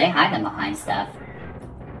about this. They hide them behind stuff.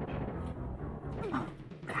 Oh,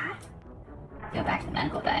 God. Go back to the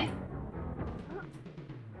medical bay.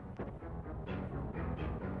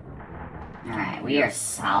 Alright, we are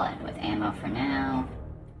solid with ammo for now.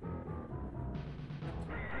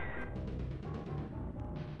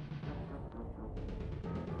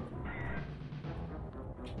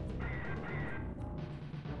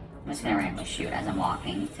 I'm just gonna randomly shoot as I'm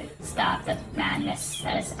walking to stop the madness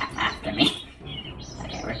that is after me.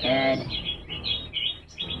 Okay, we're good.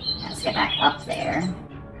 here.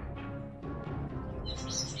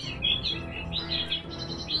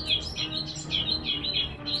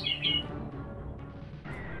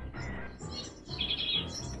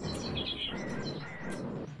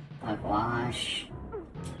 Bug wash.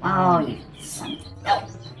 Oh, you son. No!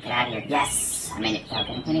 Get out of here. Yes! I made it without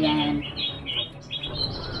getting hit again.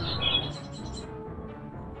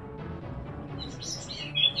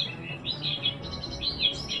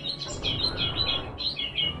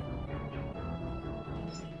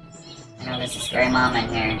 I know there's a scary mom in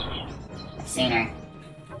here. I've seen her.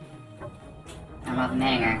 I don't know if I'm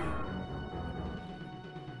hitting her.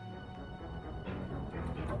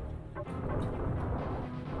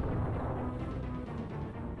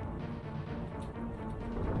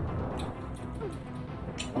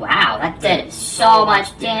 Wow, that did so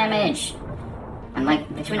much damage! I'm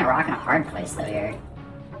like between a rock and a hard place though here.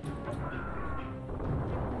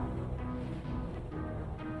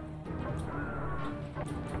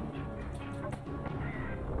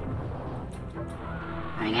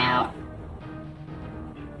 Running out.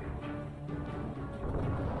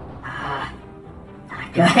 Ah,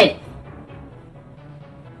 not good.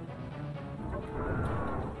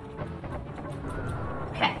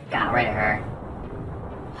 Okay, got rid of her.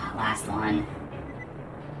 Last one.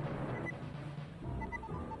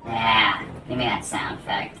 Yeah, give me that sound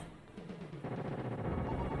effect.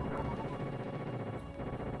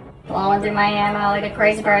 Blowing through my ammo like a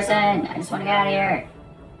crazy person. I just want to get out of here.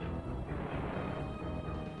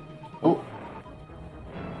 Oh.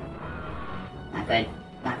 Not good.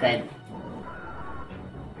 Not good.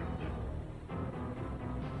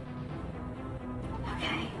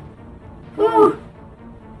 Okay. Woo!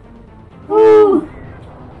 Woo!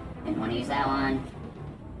 Didn't want to use that one.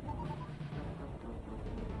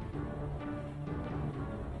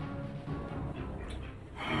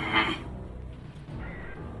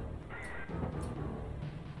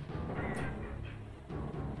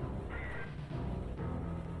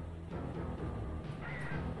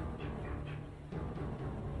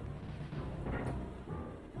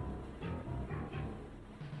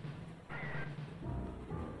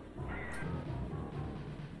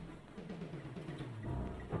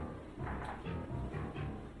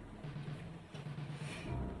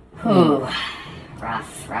 Whew.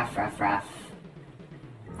 Rough, rough, rough, rough.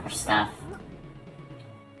 Rough stuff.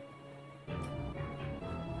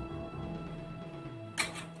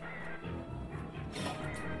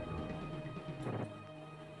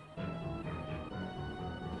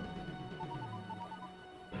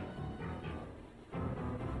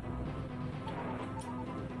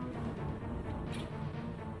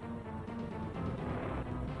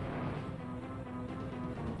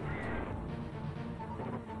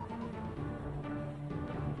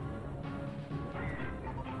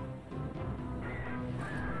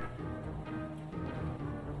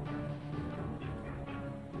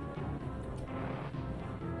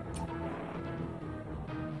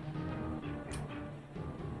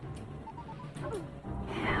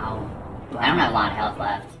 I don't have a lot of health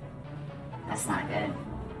left. That's not good.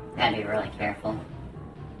 Gotta be really careful.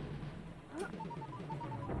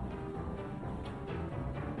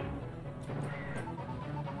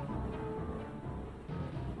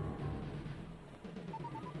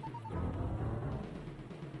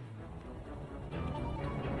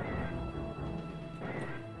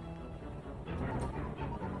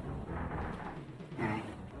 Alright.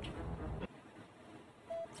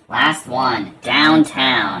 Last one.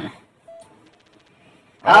 Downtown.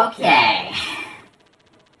 Okay.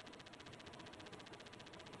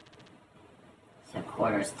 So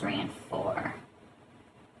quarters 3 and 4.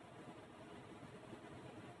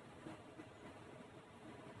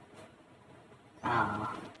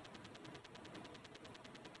 Oh.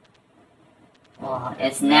 Well,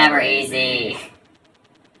 it's never easy.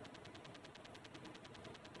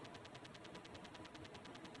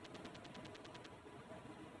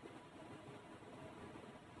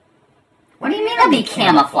 What do you mean I'll be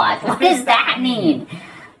camouflaged? What does that mean?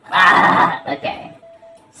 Ah, okay.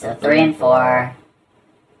 So 3 and 4.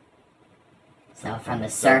 So from the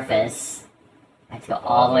surface, I have to go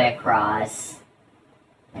all the way across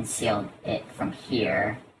and seal it from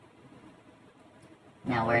here.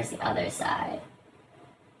 Now where's the other side?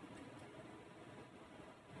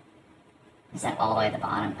 Is that all the way at the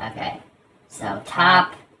bottom? Okay. So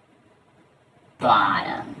top,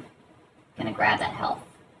 bottom. Gonna grab that health.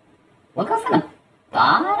 We'll go from the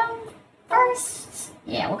bottom first?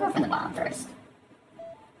 Yeah, we'll go from the bottom first.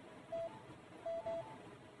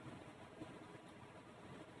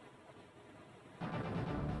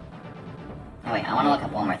 Oh wait, I want to look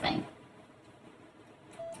up one more thing.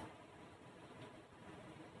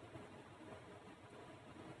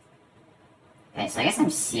 so I guess I'm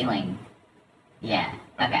sealing. Yeah,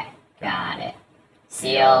 okay, got it.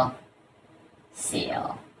 Seal,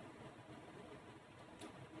 seal.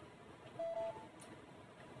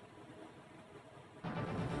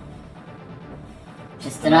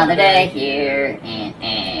 Just another day here in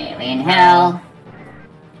alien hell.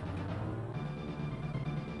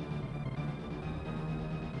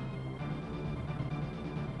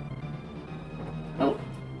 Oh.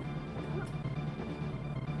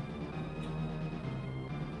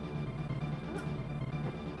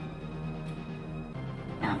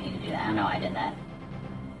 I don't need to do that. I don't know why I did that.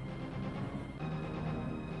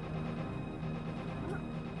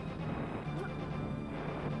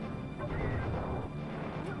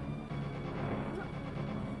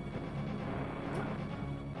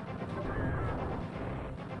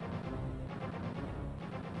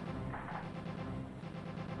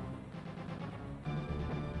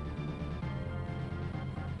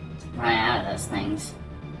 Run out of those things.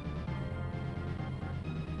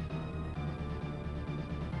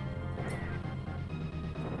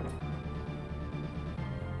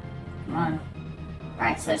 Come on.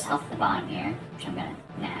 Alright, so there's health at the bottom here, which I'm gonna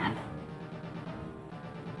nab.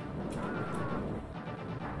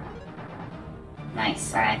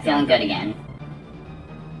 Nice, alright, I'm feeling good again.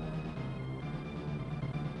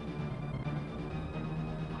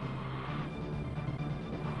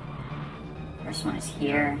 First one is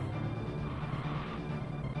here.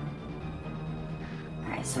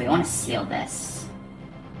 Alright, so we want to seal this.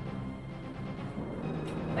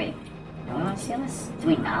 Wait, do we want to seal this? Do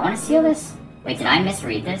we not want to seal this? Wait, did I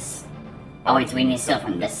misread this? Oh wait, do we need to seal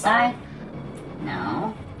from this side?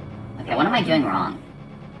 No. Okay, what am I doing wrong?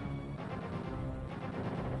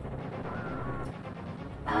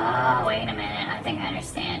 Oh, wait a minute, I think I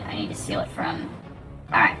understand. I need to seal it from...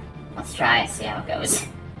 Alright, let's try it, see how it goes.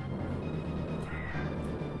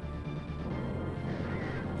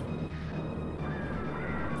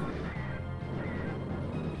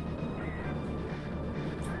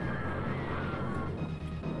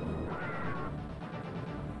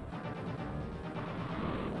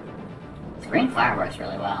 Green flower works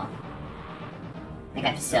really well. I think I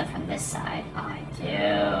have to seal it from this side. Oh, I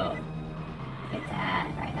do. Look at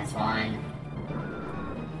that. Alright, that's one.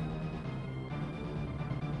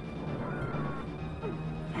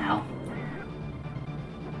 Ow.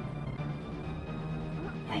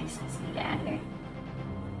 Thanks, I just need to get out of here.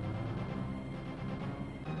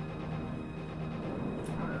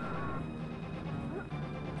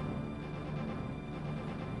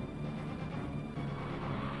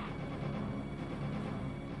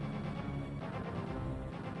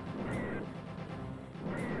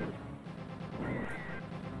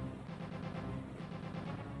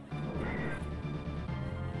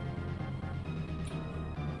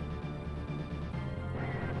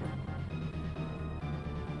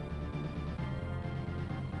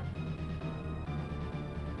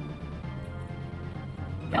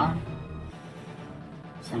 Gone.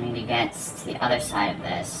 So I need to get to the other side of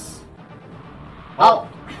this. Oh!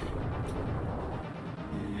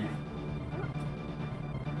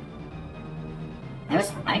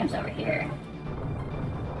 There's items over here.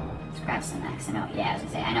 Let's grab some X. I know, yeah, I was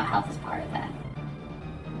gonna say, I know health is part of that.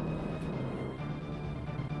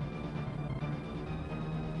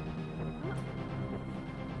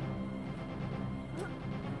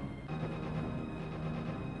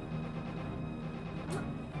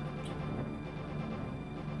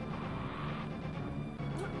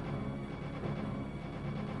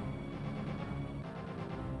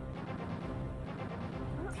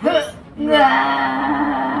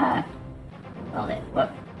 Weld it.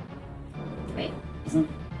 What? Wait,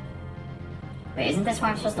 isn't this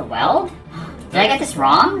where I'm supposed to weld? Did I get this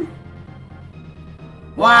wrong?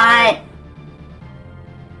 What?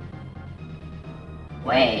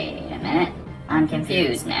 Wait a minute. I'm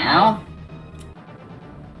confused now.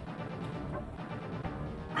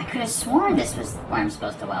 I could have sworn this was where I'm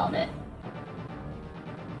supposed to weld it.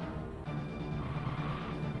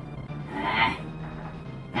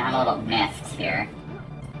 Now I'm a little miffed here.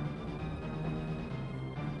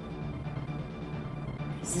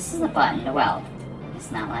 This is a button to weld.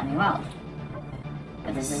 It's not letting me weld.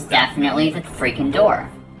 But this is definitely the freaking door.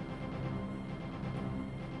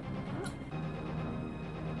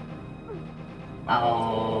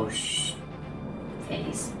 Oh,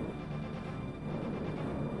 titties.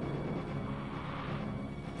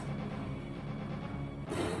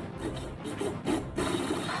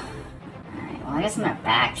 Alright, well I guess I'm gonna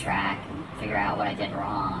backtrack and figure out what I did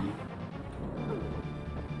wrong.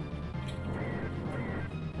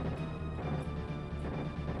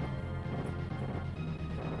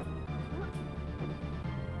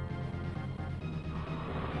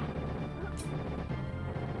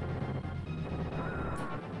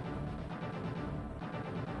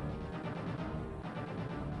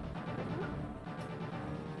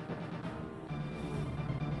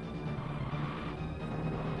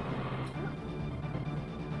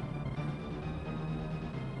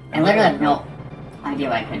 I literally have no idea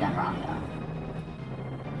what I could have done wrong,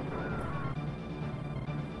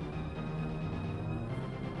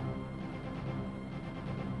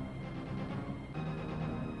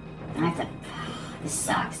 though. I have to... This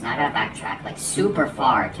sucks. Now I gotta backtrack, like, super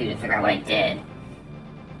far, too, to figure out what I did.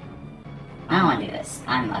 I don't want to do this.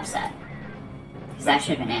 I'm upset. Because that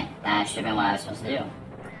should have been it. That should have been what I was supposed to do.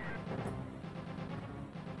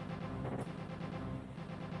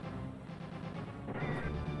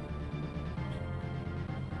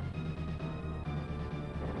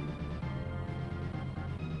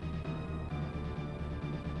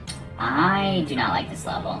 I do not like this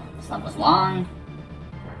level. This level is long.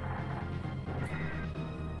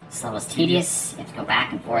 This level is tedious. You have to go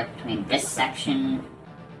back and forth between this section.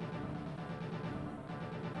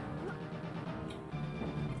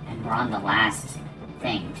 And we're on the last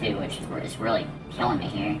thing, too, which is really killing me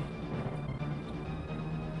here.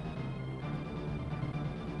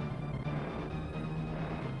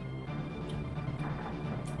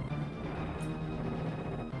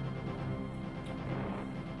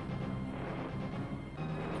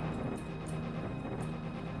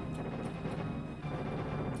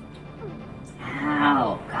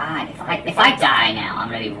 If I die now, I'm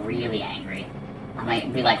gonna be really angry. I'm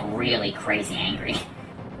gonna be like really crazy angry.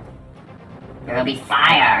 There will be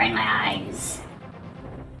fire in my eyes.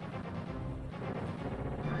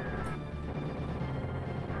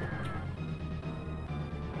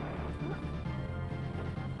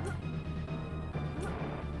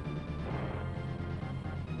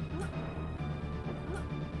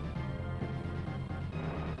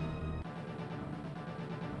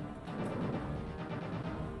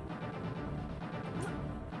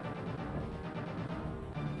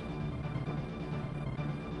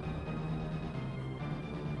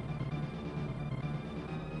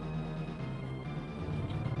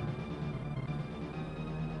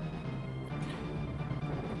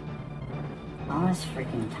 All this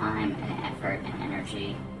freaking time and effort and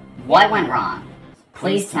energy. What went wrong?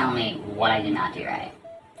 Please tell me what I did not do right.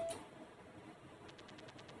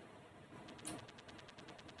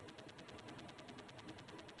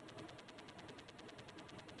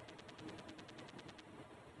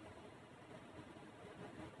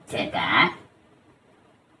 Did that.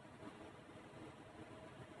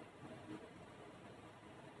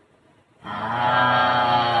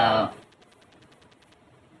 Oh.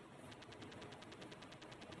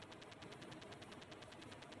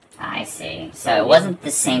 I see. So it wasn't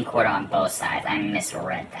the same quarter on both sides. I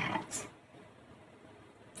misread that.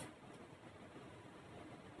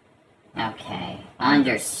 Okay.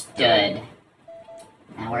 Understood.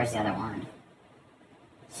 Now where's the other one?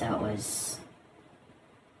 So it was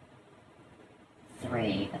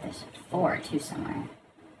 3, but there's 4 too somewhere.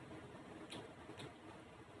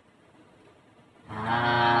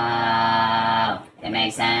 Oh, it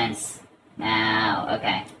makes sense. Now,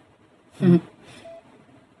 okay.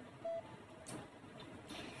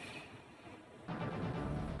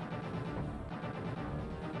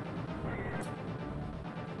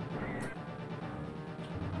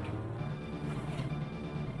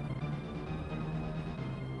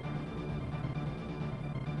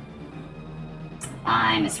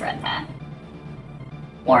 I misread that.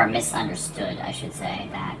 Or misunderstood, I should say,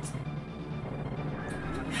 that.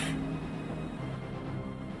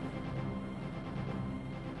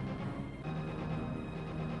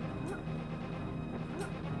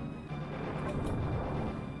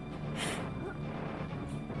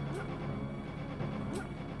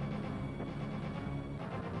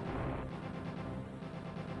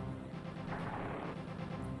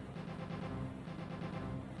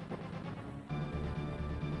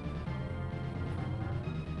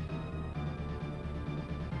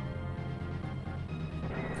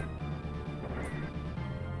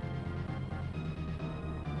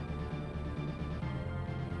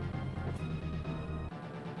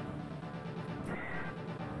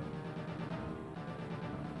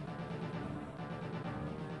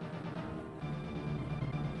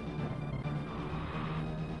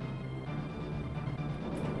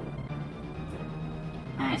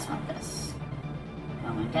 I just want this.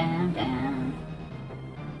 Going down, down.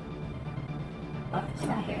 What's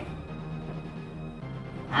that here?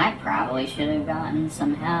 I probably should have gotten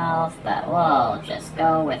some health, but we'll just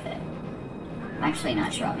go with it. I'm actually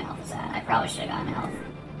not sure what my health is at. I probably should have gotten health.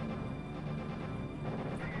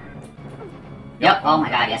 Yep, oh my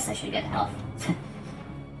god, yes, I should get health.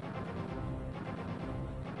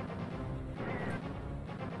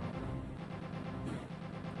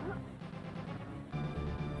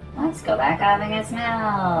 Let's go back up and get some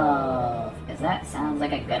health, because that sounds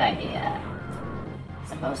like a good idea.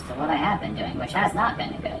 As opposed to what I have been doing, which has not been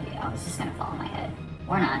a good idea. I was just gonna fall on my head.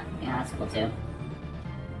 Or not. Yeah, that's cool too.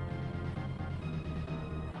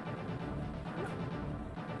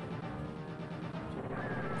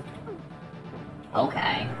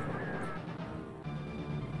 Okay.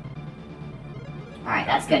 Alright,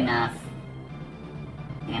 that's good enough.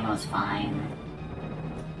 Ammo's fine.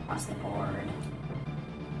 Across the board.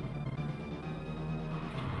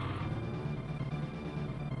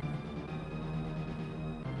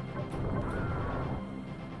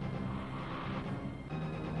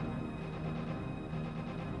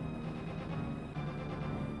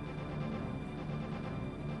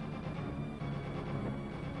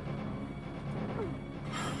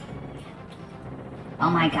 Oh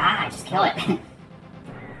my god, just kill it.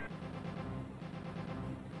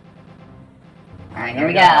 Alright, here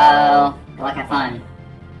we go. Good luck, have fun.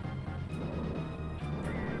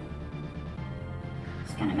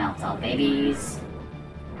 Just gonna melt all the babies.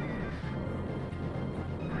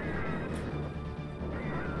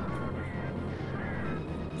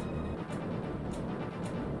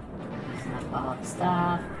 Using up all the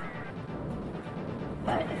stuff.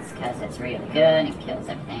 But it's because it's really good, it kills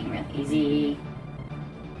everything real easy.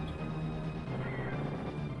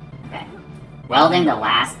 Okay. Welding the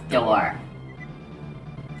last door.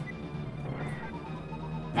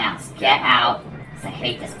 Now, let's get out, because I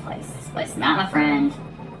hate this place. This place is not my friend.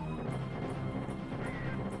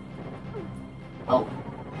 Oh,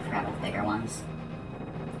 I forgot about the bigger ones.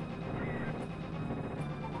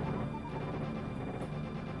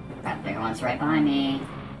 Got the bigger ones right behind me.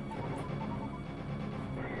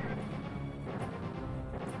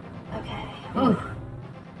 Okay. Whew.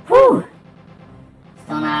 Whew!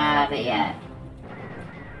 Still not out of it yet.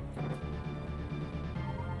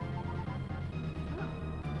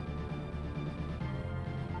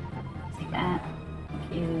 Take that.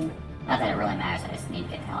 Thank you. Not that it really matters, I just need to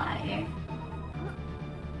get the hell out of here.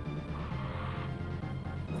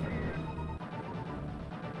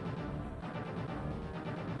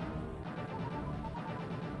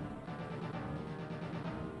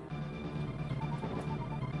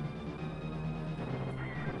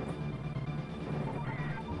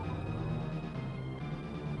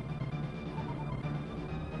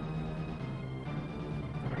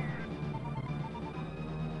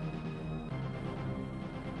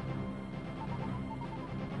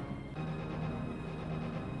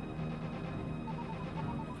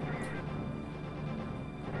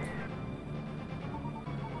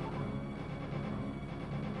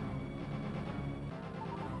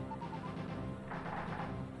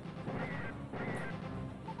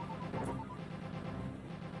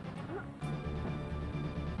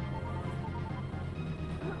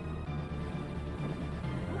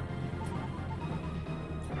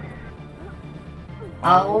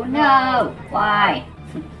 Oh no! Why?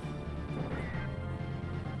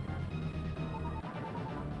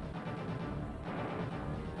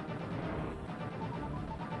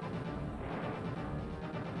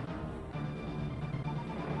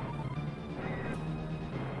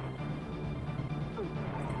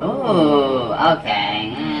 Ooh,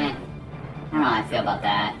 okay. I don't know how I feel about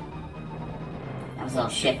that. That was a little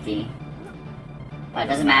shifty. But it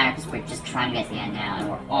doesn't matter because we're just trying to get to the end now and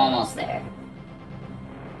we're almost there.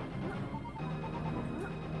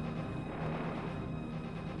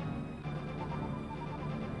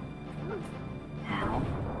 Ow.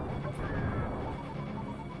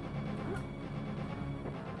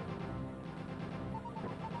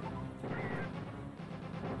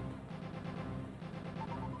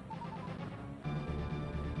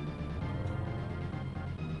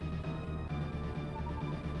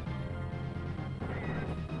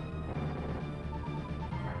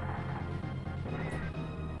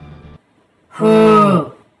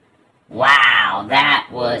 Whew. Wow, that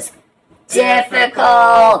was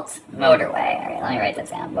difficult. Motorway. Alright, let me write that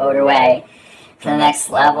down. Motorway to the next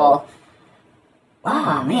level.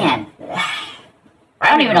 Oh, man.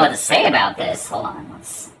 I don't even know what to say about this. Hold on.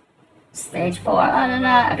 Let's... Stage 4. Oh,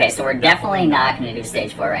 no. Okay, so we're definitely not going to do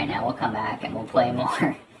Stage 4 right now. We'll come back and we'll play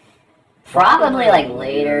more. Probably, like,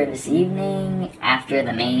 later this evening after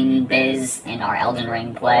the main biz in our Elden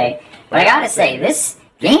Ring play. But I gotta say, this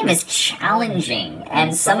game is challenging,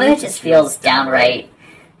 and some of it just feels downright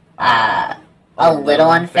a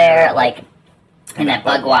little unfair, like in that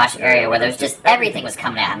bug wash area where there's just everything was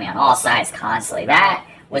coming at me on all sides constantly. That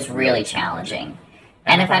was really challenging.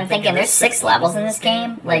 And if I'm thinking there's 6 levels in this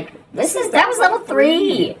game, like that was level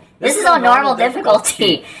 3. This is on normal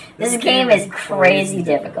difficulty. This game is crazy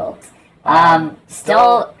difficult.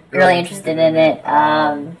 Still really interested in it.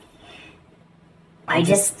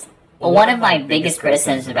 Well, one of my biggest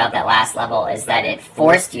criticisms about that last level is that it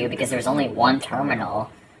forced you, because there was only one terminal,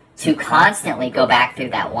 to constantly go back through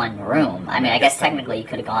that one room. I mean, I guess technically you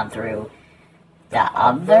could have gone through the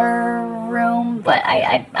other room, but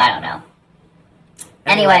I don't know.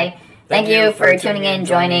 Anyway, thank you for tuning in,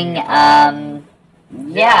 joining.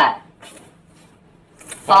 Yeah.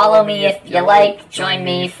 Follow me if you like. Join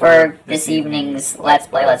me for this evening's Let's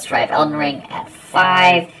Play Let's Drive Elden Ring at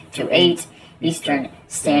 5 to 8 Eastern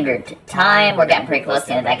Standard Time. We're getting pretty close to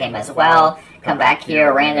the end of that game as well. Come back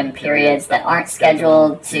here, random periods that aren't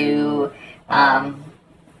scheduled, to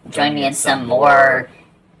join me in some more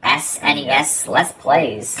SNES Let's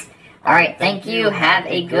Plays. Alright, thank you. Have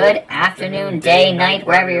a good afternoon, day, night,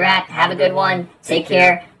 wherever you're at. Have a good one. Take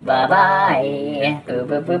care. Bye-bye. Boop,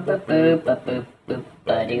 boop, boop, boop, boop, boop, boop, boop,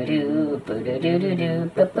 ba-doo-doo,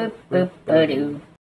 boo-doo-doo-doo-doo, boop, boop, boop, ba-doo.